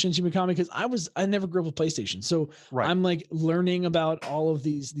to Shinji Mikami because I never grew up with PlayStation. So Right. I'm like learning about all of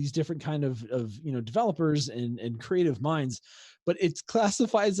these different kind of developers and creative minds, but it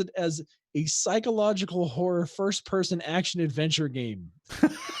classifies it as a psychological horror first person action adventure game.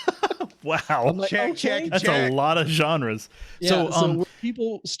 Wow, I'm like, Check. that's a lot of genres. Yeah, so where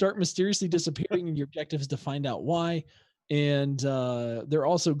people start mysteriously disappearing and your objective is to find out why. And there are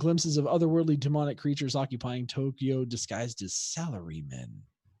also glimpses of otherworldly demonic creatures occupying Tokyo disguised as salarymen.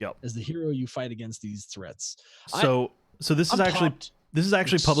 Yep. As the hero, you fight against these threats. So this is I'm actually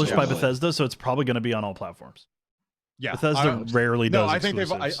pumped. published so by good. Bethesda, so it's probably going to be on all platforms. Yeah. Bethesda rarely No, does. I think I'm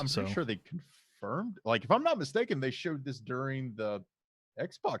exclusives, pretty so- sure they confirmed. Like, if I'm not mistaken, they showed this during the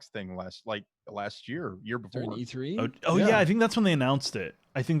Xbox thing last year During before. E3. Oh yeah. Yeah. I think that's when they announced it.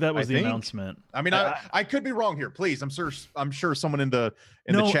 I think that was I the think. announcement. I mean, I could be wrong here. Please, I'm sure someone in the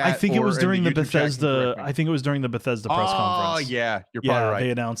chat. I think it or was in during the YouTube chat can Bethesda. correct me. I think it was during the Bethesda press conference. Oh yeah, you're Yeah, probably right. they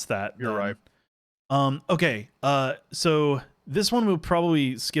announced that. You're then. right. Okay. So this one we'll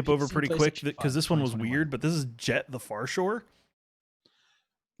probably skip over PC, pretty quick PlayStation because 5, this one was 2021. weird. But this is Jet the Far Shore.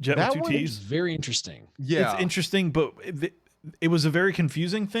 Jet That with one two It's T's. very interesting. Yeah, It's interesting, but it was a very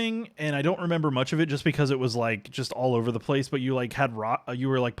confusing thing, and I don't remember much of it just because it was like just all over the place. But you like had you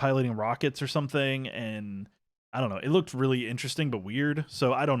were like piloting rockets or something, and I don't know. It looked really interesting but weird.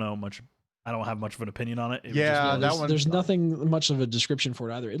 So I don't know much I don't have much of an opinion on it. It Yeah, just that was- one- there's nothing much of a description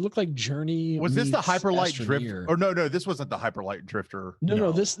for it either. It looked like Journey. Was this the meets Hyperlight Drift? Astroneer. Or no, this wasn't the Hyperlight Drifter.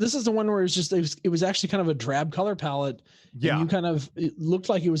 No. This is the one where it was actually kind of a drab color palette. Yeah. And you kind of, it looked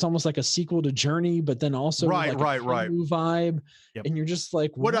like it was almost like a sequel to Journey, but then also Right. like a Shenmue vibe. Yep. And you're just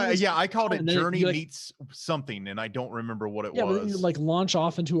like, I called it and then Journey you, like- meets something, and I don't remember what it yeah, but then was. you like launch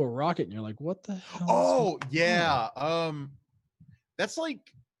off into a rocket, and you're like, what the hell? is Oh going yeah. That's like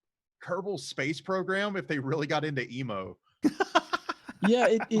Kerbal Space Program if they really got into emo. on? Yeah,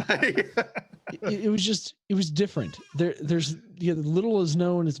 it was different. There's little is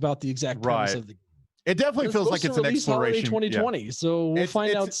known is about the exact premise Right. of the. It definitely feels like it's an exploration. 2020, so we'll It's-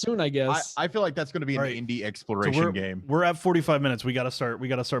 find it's- out soon, I guess. I feel like that's going to be an All right. indie So exploration game. we're at 45 minutes. We gotta start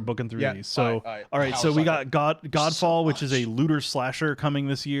booking through these. So all right, so House we Hunter. got Godfall, So which is a much. looter slasher coming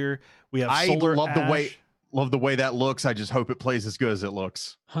this year. We have I Solar love the way Ash. that looks. I just hope it plays as good as it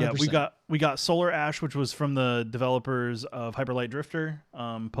looks. 100%. Yeah, we got Solar Ash, which was from the developers of Hyperlight Drifter,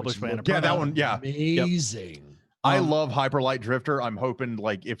 published by looked Annapurna. Yeah, that one. Yeah, amazing. I love Hyperlight Drifter. I'm hoping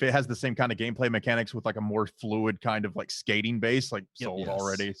like if it has the same kind of gameplay mechanics with like a more fluid kind of like skating base, like Yep. sold Yes.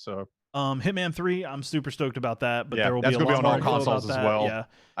 already. So Hitman 3, I'm super stoked about that, but Yeah, there will that's be a gonna lot be on all more info consoles about as that. well. Yeah.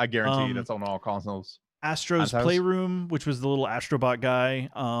 I guarantee Um, that's on all consoles. Astro's Fantastic. Playroom, which was the little Astrobot guy.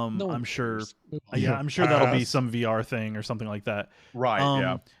 No one I'm sure. cares. Move on. Yeah, I'm sure that'll be Yes. some VR thing or something like that. Right.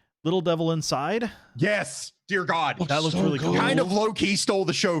 yeah. Little Devil Inside. Yes. Dear God. Looks That looks so really cool. good. Kind of low key stole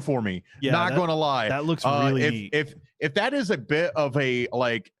the show for me. Yeah, Not that- gonna lie. That looks really neat. if that is a bit of a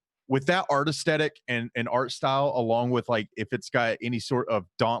like with that art aesthetic and art style, along with like if it's got any sort of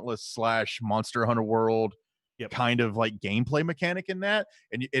Dauntless / Monster Hunter World Yep. kind of like gameplay mechanic in that,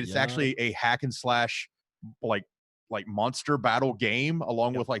 and it's Yeah. actually a hack and slash like monster battle game,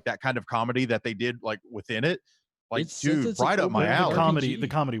 along Yep. with like that kind of comedy that they did like within it. Like, It's dude, an right up my open alley. RPG. The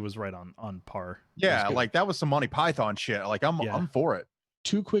comedy was right on par. It was Yeah, good. like that was some Monty Python shit. Like Yeah. I'm for it.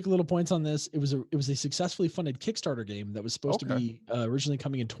 Two quick little points on this. It was a successfully funded Kickstarter game that was supposed to Okay. be originally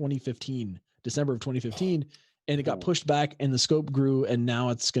coming in 2015, December of 2015, and it got Cool. pushed back, and the scope grew, and now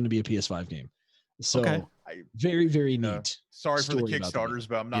it's going to be a PS5 game. So Okay. very, very Yeah. neat. Sorry for the Story about the game. Kickstarters,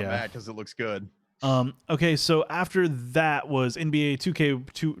 but I'm not Yeah. mad because it looks good. Okay, so after that was NBA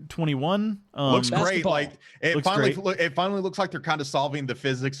 2K21. Looks great. Basketball. Like it Looks finally, great. it finally looks like they're kind of solving the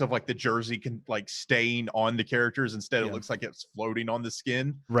physics of like the jersey can like staying on the characters instead. Yeah. It looks like it's floating on the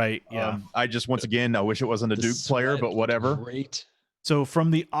skin. Right. Yeah. I just once again, I wish it wasn't a The Duke player, sweat but looked whatever. Great. So from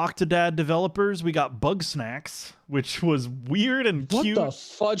the Octodad developers, we got Bug Snacks, which was weird and What cute. the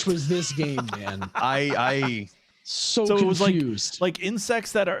fudge was this game, man? I So So it was confused. like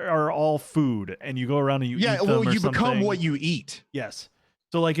insects that are all food, and you go around and you yeah. eat them Well, or you become something. what you eat. Yes.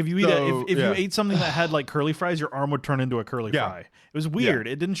 So like if you eat So, if yeah. you ate something that had like curly fries, your arm would turn into a curly Yeah. fry. It was weird.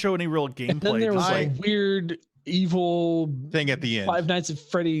 It didn't show any real and then gameplay. there was just like weird, evil Thing at the end. Five Nights at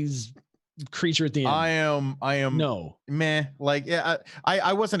Freddy's creature at the end. I am No. meh. Like yeah,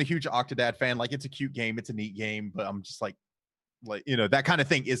 I wasn't a huge Octodad fan. Like it's a cute game, it's a neat game, but I'm just like you know that kind of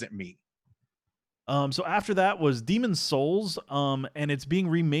thing isn't me. So after that was Demon's Souls, and it's being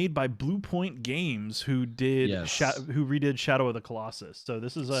remade by Blue Point Games, who did Yes. who redid Shadow of the Colossus. So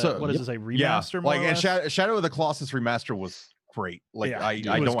this is a So- what is Yep. this, a Yeah, remaster? More like or and less? Shadow of the Colossus remaster was great. Like Yeah, I it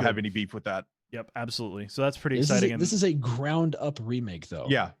don't was have good. any beef with that. Yep, absolutely. So that's pretty This is, exciting. a, and this is a ground up remake, though.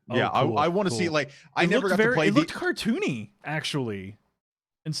 Yeah, Oh, yeah. cool, I want to see cool. like I it never looked got to play. It looked cartoony, actually,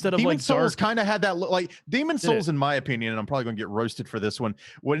 instead of Demon like Souls dark. kind of had that look. Like Demon Did Souls, it? in my opinion, and I'm probably gonna get roasted for this one.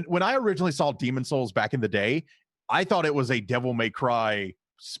 When I originally saw Demon Souls back in the day, I thought it was a Devil May Cry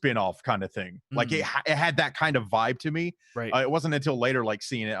spin-off kind of thing. Like Mm. it had that kind of vibe to me. Right. It wasn't until later, like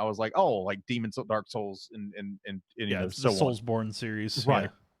seeing it, I was like, oh, like Demon Souls, Dark Souls, and you Yeah, know, it's so the on. Soulsborne series. Right.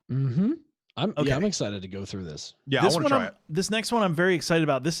 Yeah. Mm-hmm. Okay. I'm excited to go through this. Yeah, This I want one to try it. this next one I'm very excited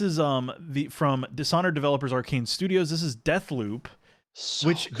about. This is from Dishonored developers Arcane Studios. This is Deathloop. So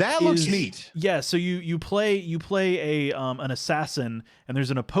Which good. That looks is- neat. Yeah, so you play a an assassin, and there's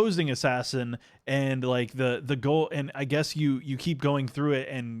an opposing assassin, and like the goal, and I guess you keep going through it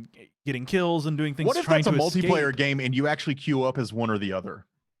and getting kills and doing things. What if trying that's a to multiplayer escape. game and you actually queue up as one or the other?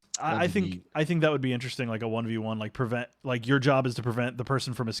 I That'd be- think that would be interesting, like a 1v1, like prevent, like your job is to prevent the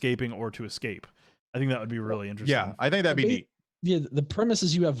person from escaping or to escape. I think that would be really interesting. Yeah, I think that'd be Ba- neat. Yeah, the premise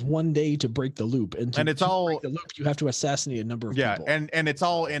is you have one day to break the loop, and And it's to all- break the loop. You have to assassinate a number of Yeah, people. and it's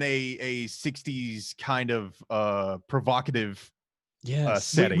all in a 60s kind of provocative yes,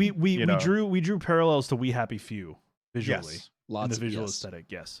 setting. we you know? drew parallels to We Happy Few visually. Yes. Lots the visual yes. aesthetic.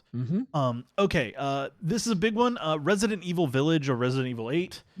 Yes. Mm-hmm. Okay. This is a big one. Resident Evil Village or Resident Evil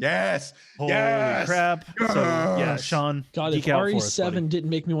 8. Yes. Holy Yes. crap. So yeah, Yes. Sean. God, if geek out for us, buddy. RE7 didn't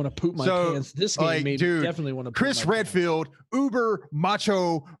make me want to poop my pants, this game like, made dude, me definitely want to poop Chris my pants. Redfield, uber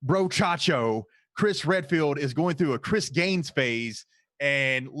macho bro chacho. Chris Redfield is going through a Chris Gaines phase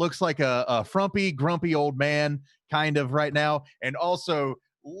and looks like a frumpy, grumpy old man kind of right now. And also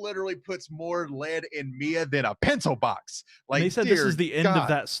literally puts more lead in Mia than a pencil box. Like, And they said this dear is the end God. of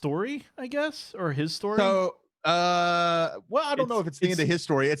that story, I guess, or his story. So, well, I don't know if it's the end of his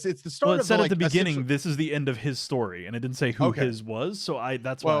story. It's the start Well, it of said the, at the like, beginning, this is the end of his story, and it didn't say who Okay. his was. So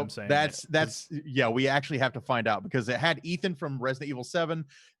that's why I'm saying that's yeah. We actually have to find out because it had Ethan from Resident Evil 7.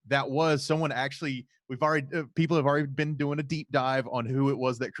 That was someone actually. People have already been doing a deep dive on who it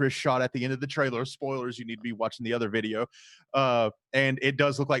was that Chris shot at the end of the trailer. Spoilers, you need to be watching the other video. And it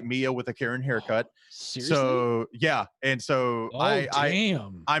does look like Mia with a Karen haircut. Seriously? So yeah, and so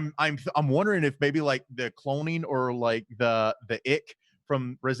damn. I'm wondering if maybe like the cloning or like the ick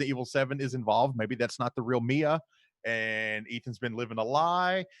from Resident Evil 7 is involved. Maybe that's not the real Mia, and Ethan's been living a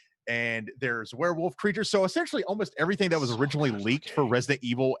lie. And there's werewolf creatures. So essentially, almost everything that was originally leaked for Resident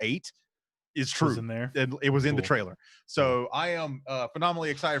Evil 8 is true. Was in there. And it was in the Cool. trailer. So I am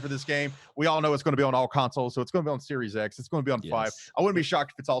phenomenally excited for this game. We all know it's going to be on all consoles, so it's going to be on Series X. It's going to be on 5. Yes. I wouldn't be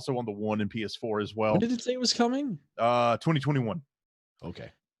shocked if it's also on the 1 and PS4 as well. When did it say it was coming? 2021.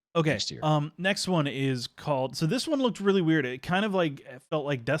 Okay. Okay. Next year. Next one is called. So this one looked really weird. It kind of like it felt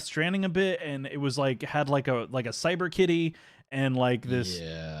like Death Stranding a bit, and it was like had like a cyber kitty and like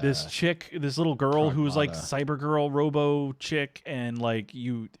this chick, this little girl who was like Pragmata. cyber girl, robo chick, and like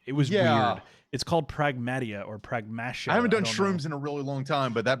it was Yeah. weird. It's called Pragmatia or Pragmatia. I haven't done don't know. shrooms in a really long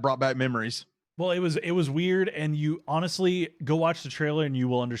time, but that brought back memories. Well, it was weird, and you honestly go watch the trailer and you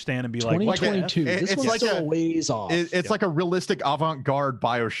will understand and be like, what the F? 2022. This it's one's like still a- a ways off. It's like a realistic avant-garde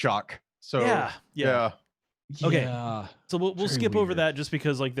BioShock. So yeah. Okay. Yeah. So we'll Very skip over weird. that just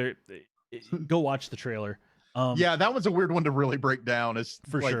because like go watch the trailer. Yeah, that was a weird one to really break down. It's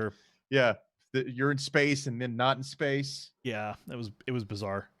For like, sure. Yeah, you're in space and then not in space. Yeah, it was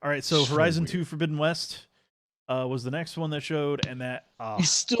bizarre. All right, so So Horizon weird. 2 Forbidden West was the next one that showed, and that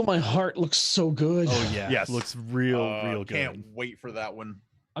Still, my heart looks so good. oh yeah, Yes. looks real good. Can't wait for that one.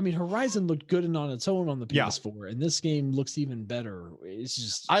 I mean, Horizon looked good and on its own on the Yeah. PS4, and this game looks even better. It's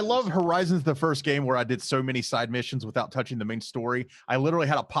just I love Horizon's the first game where I did so many side missions without touching the main story. I literally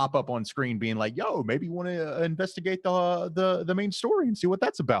had a pop up on screen being like, "Yo, maybe you want to investigate the main story and see what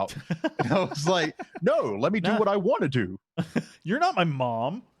that's about." And I was like, "No, let me do Nah. what I want to do." You're not my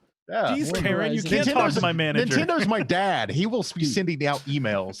mom. Yeah. Jeez, More Karen, you Horizon. can't talk to my manager. Nintendo's my dad. He will be Dude. sending out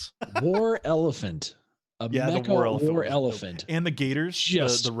emails. War Elephant. A Yeah, the mecha War Elephant war was dope. elephant. And the gators,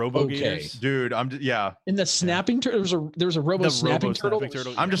 Just the robo okay. gators. Dude, yeah. In the snapping turtle, there was a robo The snapping robo turtle. snapping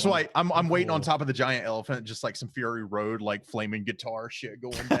turtle, I'm yeah. just like I'm waiting on Cool. top of the giant elephant, just like some Fury Road, like flaming guitar shit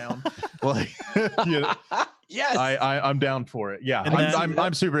going down. Like, you know, Yes. I'm down for it. Yeah, And then-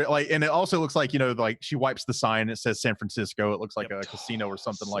 I'm super like, and it also looks like, you know, like she wipes the sign, it says San Francisco. It looks like Yep. a casino or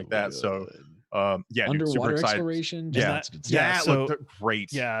something like So that. So good. yeah, dude, super Underwater excited. exploration. Yeah. That's good stuff. Yeah, That so- looked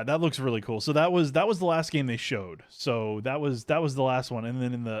great. Yeah, that looks really cool. So that was the last game they showed. So that was the last one. And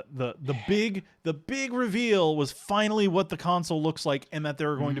then in the big reveal was finally what the console looks like, and that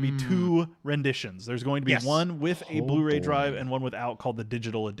there are going to be two renditions. There's going to be Yes. one with a Oh, Blu-ray drive boy. and one without, called the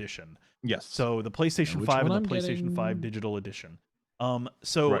digital edition. Yes. So the PlayStation which 5 one and the I'm PlayStation 5 getting? digital edition.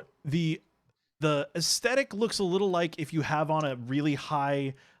 So Right. the aesthetic looks a little like if you have on a really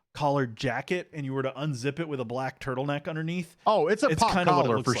high collared jacket and you were to unzip it with a black turtleneck underneath. Oh, it's a It's pop kinda what it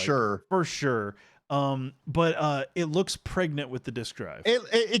collar looks for like. sure. For sure. But it looks pregnant with the disc drive.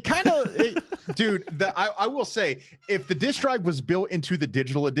 It kind of, dude. I will say, if the disc drive was built into the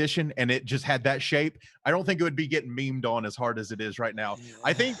digital edition and it just had that shape, I don't think it would be getting memed on as hard as it is right now.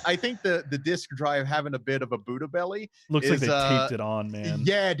 I think the disc drive having a bit of a Buddha belly. Looks like is, they taped it on, man.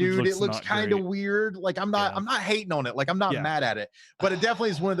 Yeah, dude, it looks not kind of great. weird. Like I'm not hating on it. Like I'm not Yeah. mad at it, but it definitely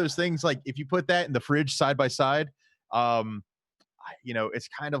is one of those things. Like if you put that in the fridge side by side, you know, it's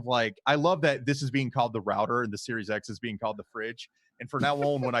kind of like, I love that this is being called the router and the Series X is being called the fridge. And for now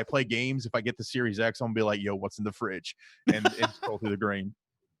on, when I play games, if I get the Series X, I'm gonna be like, yo, what's in the fridge? And scroll through the green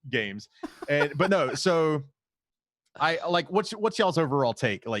games. But no, so I like, what's y'all's overall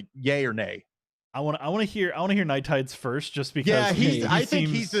take? Like, yay or nay? I want to hear Night Tides first, just because. Yeah, he I think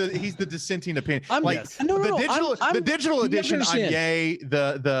seems- he's the dissenting opinion. I'm- Like Yes. No, no, no. the digital you edition, I'm understand. yay.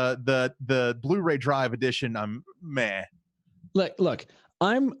 The Blu-ray drive edition, I'm meh. Look,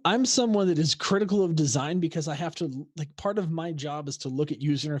 I'm someone that is critical of design because I have to, like, part of my job is to look at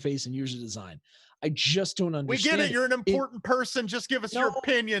user interface and user design. I just don't We understand. get it. You're an important person. Just give us your No.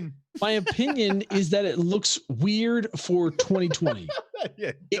 opinion. My opinion is that it looks weird for 2020.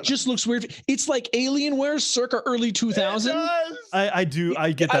 Yeah, It just looks weird. It's like Alienware circa early 2000. I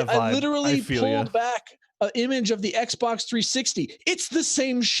get that vibe. I literally feel pulled ya. back an image of the Xbox 360. It's the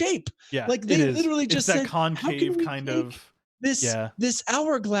same shape. Yeah, Like they literally it's just that said, how can concave we kind take of this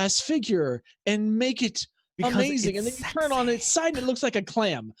hourglass figure and make it because amazing, and then it's you turn on its sexy. side and it looks like a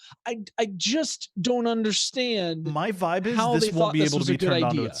clam. I just don't understand. My vibe is how this they won't thought be this able to was a be good turned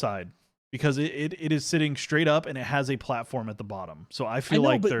onto idea. its side because it is sitting straight up and it has a platform at the bottom. So I I feel know,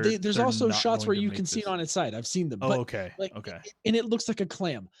 like but there's they're also not shots going where to you make can see this. it on its side. I've seen them. Oh, But okay. like, Okay. and it looks like a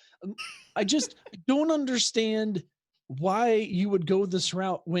clam. I just don't understand why you would go this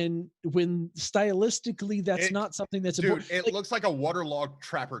route when stylistically that's not something that's Dude, important. it looks like a waterlogged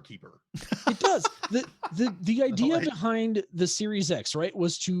trapper keeper. It does. The idea Like- behind the Series X, right,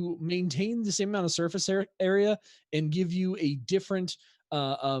 was to maintain the same amount of surface area and give you a different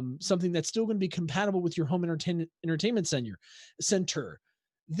something that's still going to be compatible with your home entertainment center.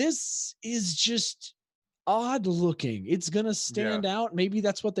 This is just odd looking. It's going to stand out. Maybe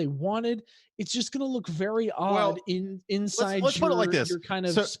that's what they wanted. It's just going to look very odd inside let's put it like this. your kind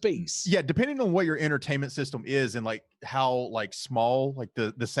of So, space. Yeah, depending on what your entertainment system is and like how like small like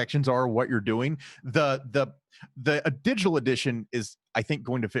the sections are, what you're doing, the digital edition is I think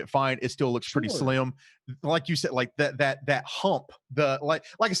going to fit fine. It still looks pretty slim. Like you said, like that hump, like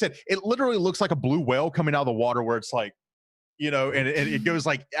I said, it literally looks like a blue whale coming out of the water where it's like, and it goes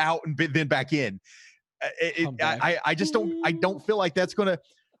like out and then back in. I just don't feel like that's gonna.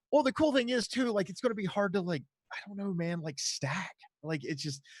 Well, the cool thing is too, like it's gonna be hard to like, I don't know, man, like stack. Like it's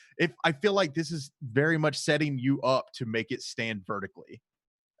just, if I feel like this is very much setting you up to make it stand vertically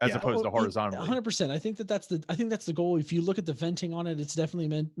as opposed to horizontally. 100%. I think that's the goal. If you look at the venting on it, it's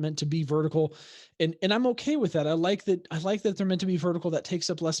definitely meant to be vertical, and I'm okay with that. I like that they're meant to be vertical. That takes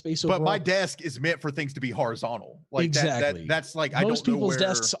up less space overall. But my desk is meant for things to be horizontal. Like exactly. That's like most people's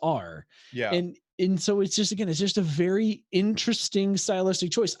desks are. Yeah. And so it's just a very interesting stylistic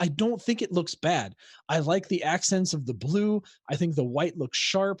choice. I don't think it looks bad. I like the accents of the blue. I think the white looks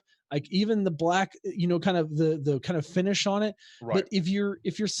sharp. Like even the black, kind of the kind of finish on it. Right. But if you're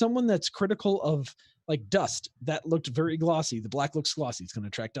someone that's critical of like dust, that looked very glossy. The black looks glossy. It's going to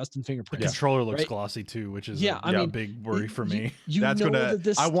attract dust and The fingerprints. controller looks glossy too, which is a big worry for me. That's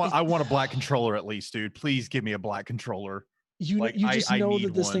I want a black controller at least, dude. Please give me a black controller. You just know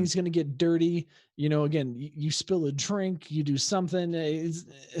that this thing's going to get dirty. Again, you spill a drink, you do something.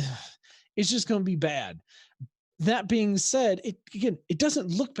 It's just going to be bad. That being said, it doesn't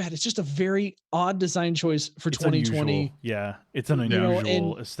look bad. It's just a very odd design choice for 2020. Unusual. Yeah, it's an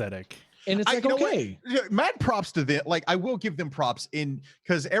unusual aesthetic. And it's like, okay. Mad props to them. Like I will give them props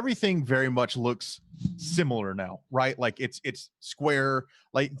because everything very much looks similar now, right? Like it's square,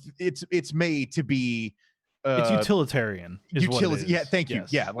 like it's made to be it's utilitarian. Yeah, thank you.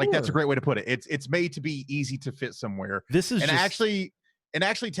 Yes. Yeah, like that's a great way to put it. It's made to be easy to fit somewhere. This is actually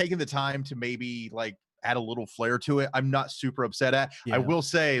taking the time to maybe like add a little flair to it. I'm not super upset at. Yeah. I will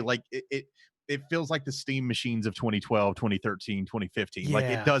say like it feels like the Steam machines of 2012, 2013, 2015. Yeah. Like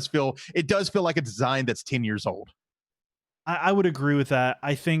it does feel like a design that's 10 years old. I would agree with that.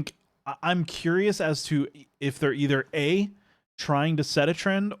 I think I'm curious as to if they're either A, trying to set a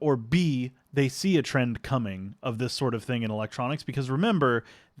trend, or B, they see a trend coming of this sort of thing in electronics. Because remember,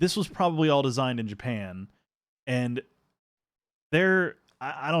 this was probably all designed in Japan, and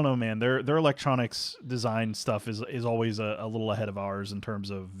I don't know, man. Their electronics design stuff is always a little ahead of ours in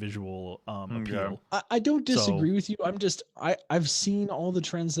terms of visual appeal. I don't disagree with you. I've seen all the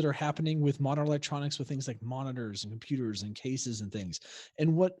trends that are happening with modern electronics with things like monitors and computers and cases and things.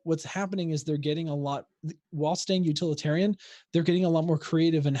 And what's happening is they're getting a lot, while staying utilitarian, they're getting a lot more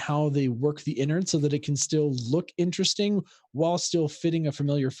creative in how they work the innards so that it can still look interesting while still fitting a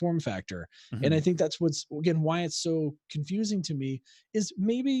familiar form factor. Mm-hmm. And I think that's why it's so confusing to me is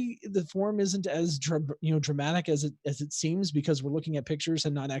maybe the form isn't as dramatic as it seems because we're looking at pictures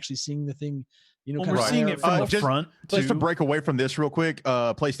and not actually seeing the thing. We're seeing it from the front. Just to break away from this real quick,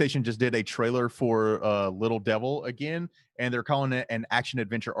 PlayStation just did a trailer for Little Devil again, and they're calling it an action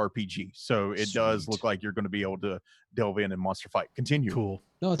adventure RPG. So it does look like you're going to be able to delve in and monster fight. Continue. Cool.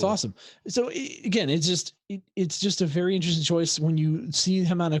 No, it's awesome. So again, it's just a very interesting choice when you see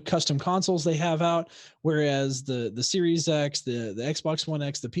the amount of custom consoles they have out. Whereas the Series X, the Xbox One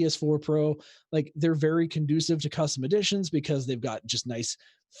X, the PS4 Pro, like they're very conducive to custom editions because they've got just nice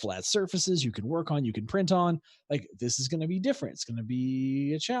flat surfaces you can work on, you can print on. Like this is going to be different. It's going to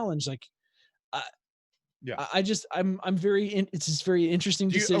be a challenge. Like Yeah. I'm it's this very interesting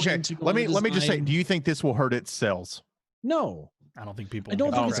decision to go let on the me just say, design. do you think this will hurt its sales? No, I don't think people. I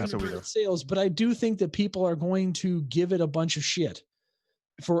don't think I it's don't going to think so hurt either. its sales, but I do think that people are going to give it a bunch of shit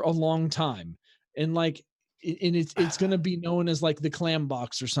for a long time, and like, and it's going to be known as like the clam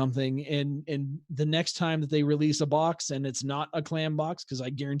box or something. And the next time that they release a box and it's not a clam box, because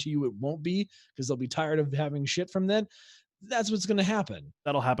I guarantee you it won't be, because they'll be tired of having shit from then. That's what's going to happen.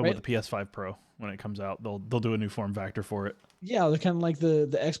 That'll happen right? with the PS5 Pro when it comes out. They'll do a new form factor for it. Yeah, they're kind of like the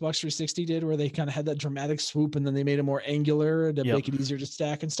Xbox 360 did, where they kind of had that dramatic swoop, and then they made it more angular to make it easier to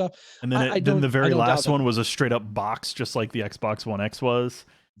stack and stuff. And then then the very last one was a straight up box, just like the Xbox One X was.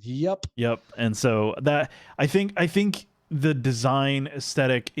 Yep. And so that I think the design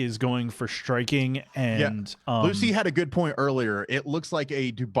aesthetic is going for striking, and Lucy had a good point earlier. It looks like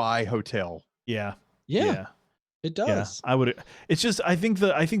a Dubai hotel. Yeah. It does. Yeah, I would. It's just I think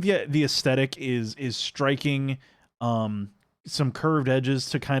the aesthetic is striking. Some curved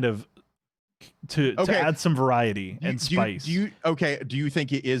edges to kind of to add some variety and spice. Do you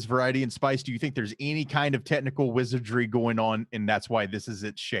think it is variety and spice? Do you think there's any kind of technical wizardry going on, and that's why this is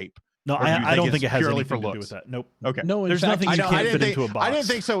its shape? No, I don't think it has anything to do with that. Nope. Okay. No, there's nothing you can't fit into a box. I didn't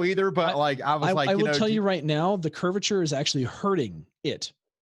think so either, but I will tell you right now, the curvature is actually hurting it.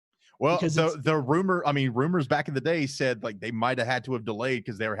 Well, rumors back in the day said like they might have had to have delayed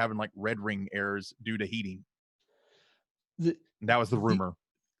because they were having like red ring errors due to heating. That was the rumor.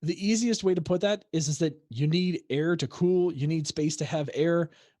 The easiest way to put that is that you need air to cool. You need space to have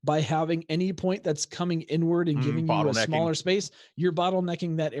air. By having any point that's coming inward and giving you a smaller space, you're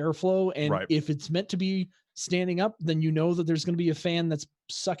bottlenecking that airflow. And if it's meant to be standing up, then you know that there's going to be a fan that's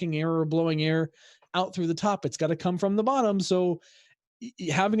sucking air or blowing air out through the top. It's got to come from the bottom. So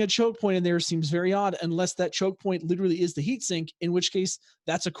having a choke point in there seems very odd, unless that choke point literally is the heat sink, in which case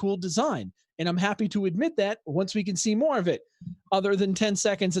that's a cool design. And I'm happy to admit that once we can see more of it, other than 10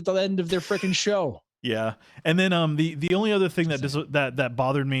 seconds at the end of their freaking show. Yeah. And then the only other thing that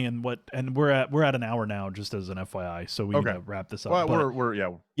bothered me, and we're at an hour now, just as an FYI, so we need to wrap this up. Well,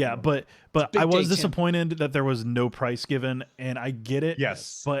 but I was disappointed that there was no price given, and I get it.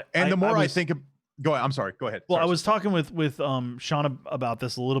 Yes. But the more I think go ahead. I'm sorry. Go ahead. Well, I was talking with Sean about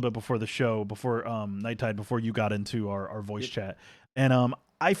this a little bit before the show, before Night Tide, before you got into our voice chat. And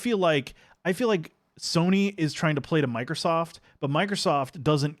I feel like Sony is trying to play to Microsoft, but Microsoft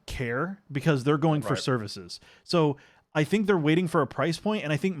doesn't care because they're going for services. So I think they're waiting for a price point,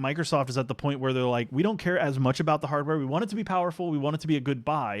 and I think Microsoft is at the point where they're like, we don't care as much about the hardware. We want it to be powerful. We want it to be a good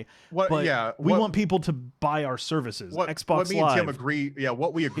buy. We want people to buy our services. Xbox what me Live. and Tim agree. Yeah,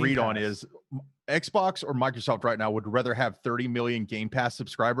 what we agreed on is Xbox or Microsoft right now would rather have 30 million Game Pass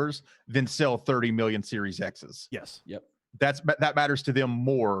subscribers than sell 30 million Series X's. Yes. Yep. That matters to them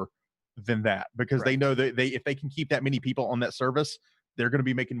more than that, because they know that if they can keep that many people on that service, they're going to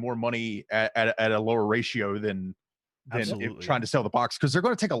be making more money at a lower ratio than trying to sell the box, because they're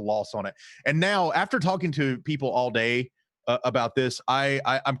going to take a loss on it. And now, after talking to people all day about this,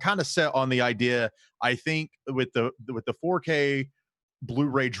 I'm kind of set on the idea. I think with the 4K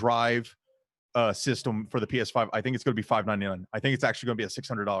Blu-ray drive system for the PS5, I think it's going to be $599. I think it's actually going to be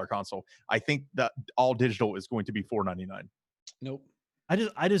a $600 console. I think that all digital is going to be $499. Nope.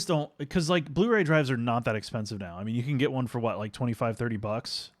 I just don't, because like Blu-ray drives are not that expensive now. I mean, you can get one for what, like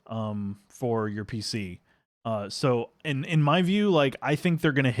 $25-30 for your PC. So in my view, like I think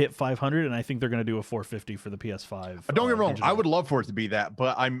they're going to hit 500, and I think they're going to do a 450 for the PS5. Don't get me wrong, digital. I would love for it to be that,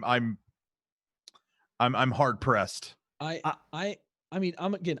 but I'm hard pressed. I mean,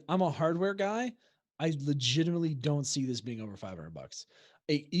 I'm a hardware guy. I legitimately don't see this being over $500.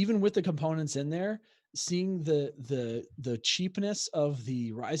 Even with the components in there, seeing the cheapness of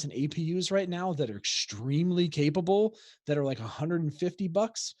the Ryzen APUs right now that are extremely capable, that are like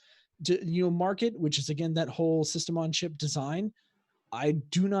 $150 to market, which is again that whole system on chip design. I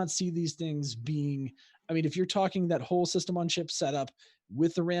do not see these things being. I mean, if you're talking that whole system on chip setup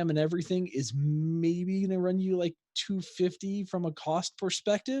with the RAM and everything is maybe going to run you like $250 from a cost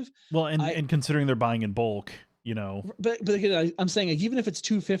perspective. Well, and considering they're buying in bulk, but again, I'm saying like, even if it's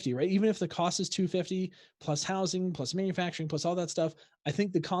 $250, right? Even if the cost is $250 plus housing, plus manufacturing, plus all that stuff, I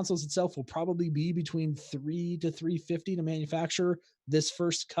think the consoles itself will probably be between $300 to $350 to manufacture this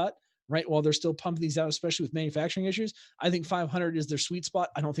first cut, right? While they're still pumping these out, especially with manufacturing issues. I think 500 is their sweet spot.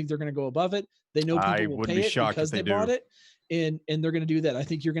 I don't think they're going to go above it. They know people will pay it because they bought it. And they're going to do that. I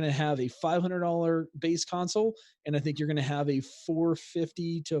think you're going to have a $500 base console, and I think you're going to have a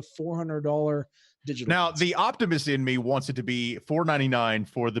 $450 to $400 digital. Now, console. the optimist in me wants it to be $499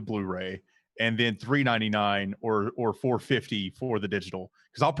 for the Blu-ray, and then $399 or $450 for the digital,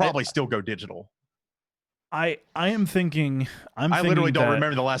 because I'll probably still go digital. I am thinking. I literally don't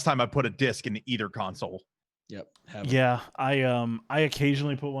remember the last time I put a disc in either console. Yep. Yeah, I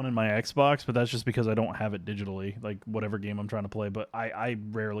occasionally put one in my Xbox, but that's just because I don't have it digitally, like whatever game I'm trying to play. But I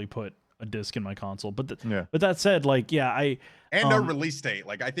rarely put a disc in my console. But but that said, like and no release date.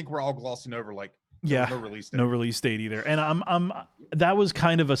 Like I think we're all glossing over like no release date. No release date either. And I'm that was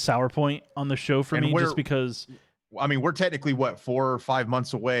kind of a sour point on the show for me, just because. I mean, we're technically 4 or 5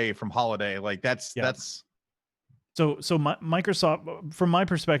 months away from holiday. Like that's. So Microsoft, from my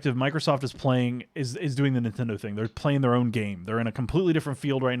perspective, Microsoft is doing the Nintendo thing. They're playing their own game. They're in a completely different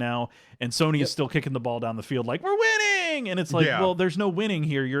field right now, and Sony is still kicking the ball down the field like we're winning. And it's like, well, there's no winning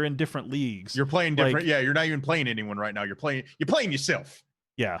here. You're in different leagues. You're playing different. Like, you're not even playing anyone right now. You're playing yourself.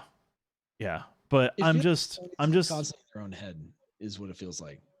 Yeah. But I'm just constantly in their own head is what it feels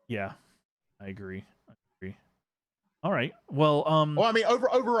like. Yeah, I agree. All right. Well, well, I mean,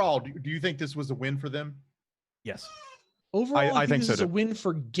 overall, do you think this was a win for them? Yes. Overall, I think this is a win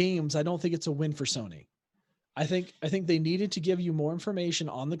for games. I don't think it's a win for Sony. I think they needed to give you more information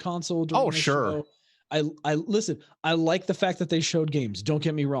on the console. Oh, sure. Show. I listen. I like the fact that they showed games. Don't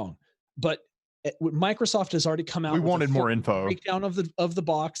get me wrong, but Microsoft has already come out. We wanted more info. Breakdown of the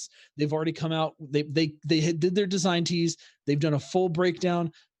box. They've already come out. They did their design tease. They've done a full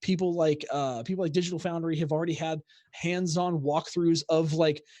breakdown. People like Digital Foundry have already had hands-on walkthroughs of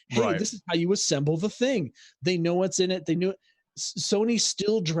like, hey, this is how you assemble the thing. They know what's in it. They knew it. Sony's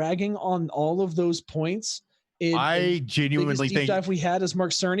still dragging on all of those points. I genuinely think deep dive we had as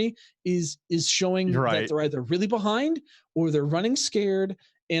Mark Cerny is showing that they're either really behind or they're running scared.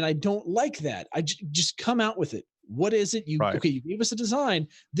 And I don't like that. I just come out with it. What is it? You gave us a design.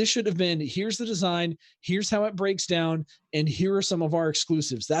 This should have been, here's the design, here's how it breaks down, and here are some of our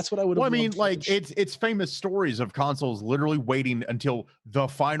exclusives. That's what I would have. Well, I mean, like it's famous stories of consoles literally waiting until the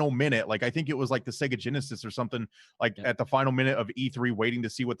final minute. Like I think it was like the Sega Genesis or something, like at the final minute of E3, waiting to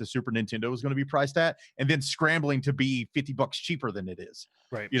see what the Super Nintendo was going to be priced at, and then scrambling to be $50 cheaper than it is.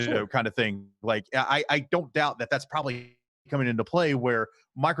 Right. You know, kind of thing. Like I don't doubt that that's probably coming into play where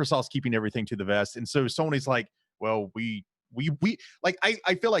Microsoft's keeping everything to the vest. And so Sony's like, well, we like,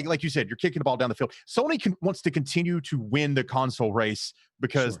 I feel like you said, you're kicking the ball down the field. Sony wants to continue to win the console race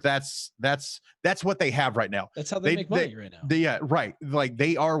because that's what they have right now. That's how they make money right now. Right. Like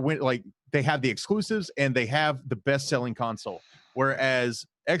they are like they have the exclusives and they have the best selling console. Whereas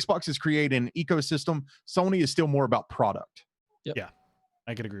Xbox is creating an ecosystem. Sony is still more about product. Yep. Yeah.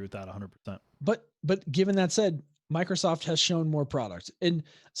 I could agree with that 100%. But given that said, Microsoft has shown more product. And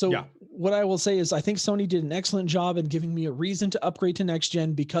so what I will say is I think Sony did an excellent job in giving me a reason to upgrade to next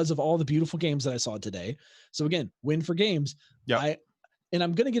gen because of all the beautiful games that I saw today. So again, win for games. Yeah. And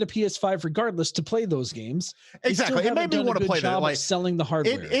I'm going to get a PS5 regardless to play those games. Exactly. It made me want to play that. Like selling the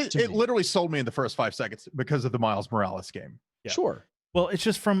hardware. It literally sold me in the first 5 seconds because of the Miles Morales game. Yeah. Sure. Well, it's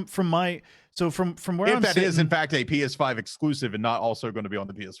just from where I'm that is in fact a PS5 exclusive and not also going to be on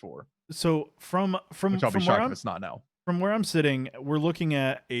the PS4. So from which I'll be shocked if it's not now. From where I'm sitting, we're looking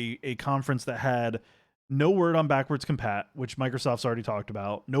at a conference that had no word on backwards compat, which Microsoft's already talked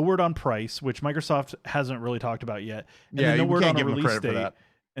about. No word on price, which Microsoft hasn't really talked about yet. And no word on a release date.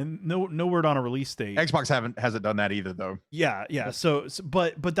 And no word on a release date. Xbox hasn't done that either, though. Yeah. So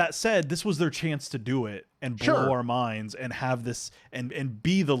but that said, this was their chance to do it and blow our minds and have this and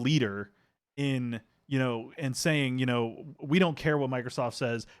be the leader in, and saying, we don't care what Microsoft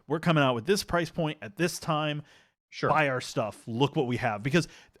says. We're coming out with this price point at this time. Buy our stuff. Look what we have. Because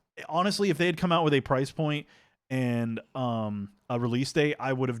honestly, if they had come out with a price point and a release date,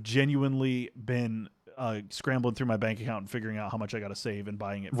 I would have genuinely been scrambling through my bank account and figuring out how much I got to save and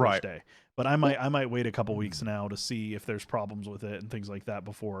buying it first day. But I might wait a couple weeks now to see if there's problems with it and things like that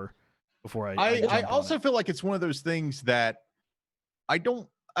before I also feel like it's one of those things that I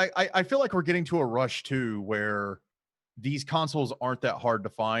feel like we're getting to a rush too, where these consoles aren't that hard to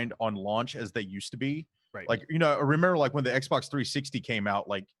find on launch as they used to be. Right. Like, I remember like when the Xbox 360 came out,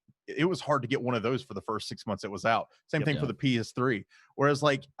 like it was hard to get one of those for the first 6 months it was out. Same thing for the PS3. Whereas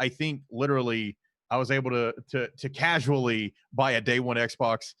like, I think literally I was able to casually buy a day one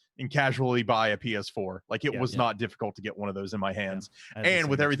Xbox and casually buy a PS4. Like it was not difficult to get one of those in my hands. And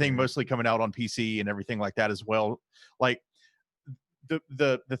with everything mostly coming out on PC and everything like that as well, like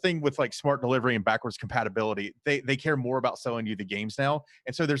the thing with like smart delivery and backwards compatibility, they care more about selling you the games now.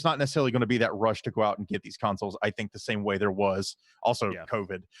 And so there's not necessarily going to be that rush to go out and get these consoles. I think the same way there was also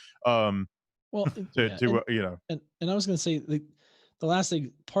COVID. And I was going to say the last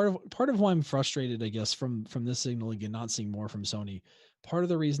thing, part of why I'm frustrated, I guess, from this signal again, not seeing more from Sony. Part of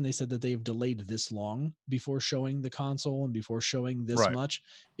the reason they said that they've delayed this long before showing the console and before showing this much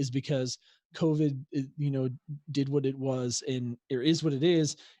is because COVID, did what it was, and it is what it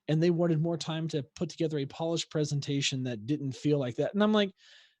is, and they wanted more time to put together a polished presentation that didn't feel like that. And I'm like,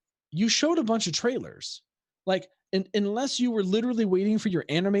 you showed a bunch of trailers, like, unless you were literally waiting for your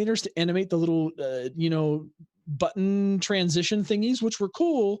animators to animate the little, button transition thingies, which were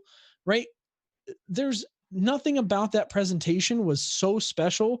cool, right? There's nothing about that presentation was so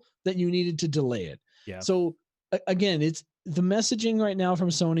special that you needed to delay it. Yeah. So again, it's the messaging right now from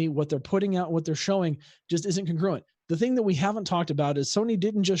Sony, what they're putting out, what they're showing just isn't congruent. The thing that we haven't talked about is Sony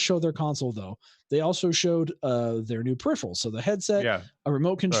didn't just show their console, though. They also showed their new peripherals. So the headset, a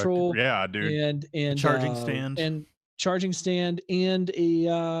remote control, dude, and charging stand, and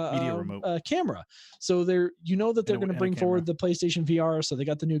a media remote, camera. So they're that they're going to bring forward the PlayStation VR. So they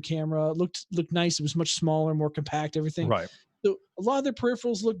got the new camera. It looked nice. It was much smaller, more compact, everything. Right. So a lot of their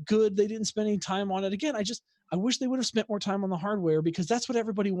peripherals look good. They didn't spend any time on it. Again, I wish they would have spent more time on the hardware, because that's what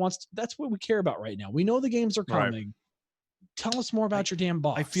everybody wants. That's what we care about right now. We know the games are coming. Right. Tell us more about your damn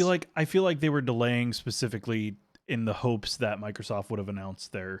box. I feel like they were delaying specifically in the hopes that Microsoft would have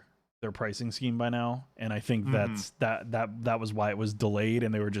announced their pricing scheme by now, and I think that was why it was delayed,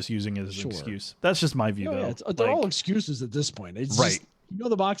 and they were just using it as an excuse. That's just my view, though. Yeah, they're all excuses at this point. It's right. Just,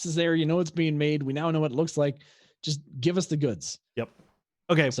 the box is there. It's being made. We now know what it looks like. Just give us the goods. Yep.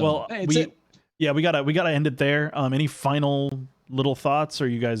 Okay. So, well, we gotta end it there. Any final little thoughts? Or are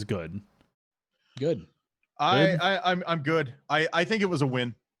you guys good? Good. I'm good. I think it was a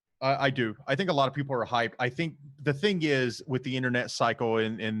win. I do. I think a lot of people are hyped. I think the thing is, with the internet cycle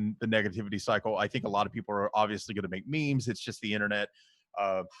and the negativity cycle, I think a lot of people are obviously going to make memes. It's just the internet.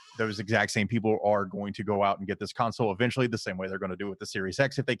 Those exact same people are going to go out and get this console eventually, the same way they're going to do with the Series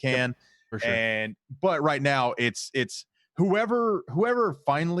X if they can. Yep, for sure. But right now, it's whoever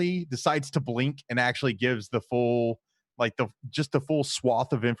finally decides to blink and actually gives the full, the full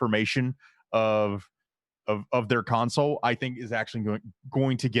swath of information of their console, I think is actually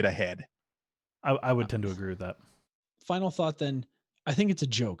going to get ahead. I would tend to agree with that. Final thought then, I think it's a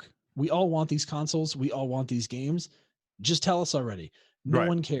joke. We all want these consoles. We all want these games. Just tell us already. No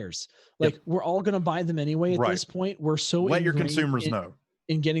one cares. We're all going to buy them anyway at this point. We're so let your consumers know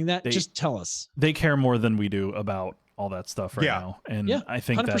in getting that. Just tell us. They care more than we do about all that stuff right now. And I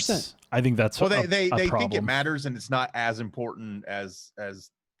think 100%. That's well, they think it matters, and it's not as important as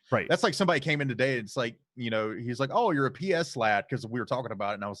right. That's like somebody came in today. It's like, he's like, "Oh, you're a PS lad," because we were talking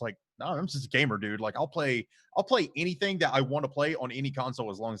about it, and I was like, "No, I'm just a gamer, dude. Like, I'll play anything that I want to play on any console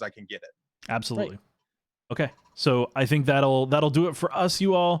as long as I can get it." Absolutely. Right. Okay, so I think that'll do it for us,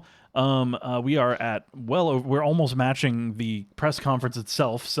 you all. We are we're almost matching the press conference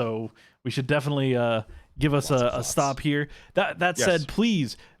itself, so we should definitely give us a stop here. That said,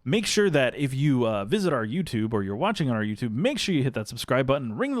 please make sure that if you visit our YouTube or you're watching on our YouTube, make sure you hit that subscribe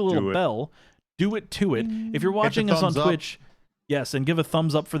button, ring the little bell, do it to it. If you're watching us on Twitch, yes, and give a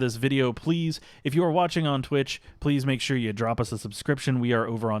thumbs up for this video, please. If you are watching on Twitch, please make sure you drop us a subscription. We are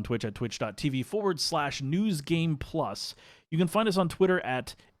over on Twitch at twitch.tv/NewsGamePlus. You can find us on Twitter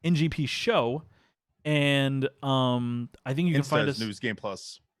at NGP Show, and I think you can find us News Game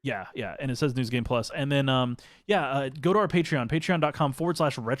Plus. Yeah, and it says News Game Plus. And then, go to our Patreon,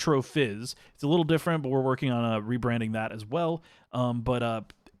 patreon.com/RetroFizz. It's a little different, but we're working on rebranding that as well.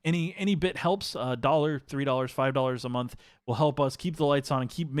 But any bit helps. $1, $3, $5 a month will help us keep the lights on and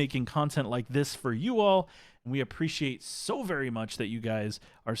keep making content like this for you all. And we appreciate so very much that you guys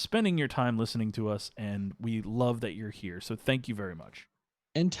are spending your time listening to us, and we love that you're here. So thank you very much.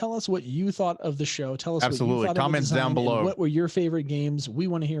 And tell us what you thought of the show. Tell us absolutely what you thought comments of the down below. What were your favorite games? We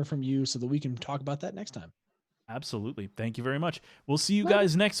want to hear from you so that we can talk about that next time. Absolutely. Thank you very much. We'll see you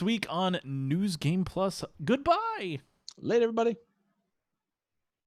guys next week on News Game Plus. Goodbye. Later, everybody.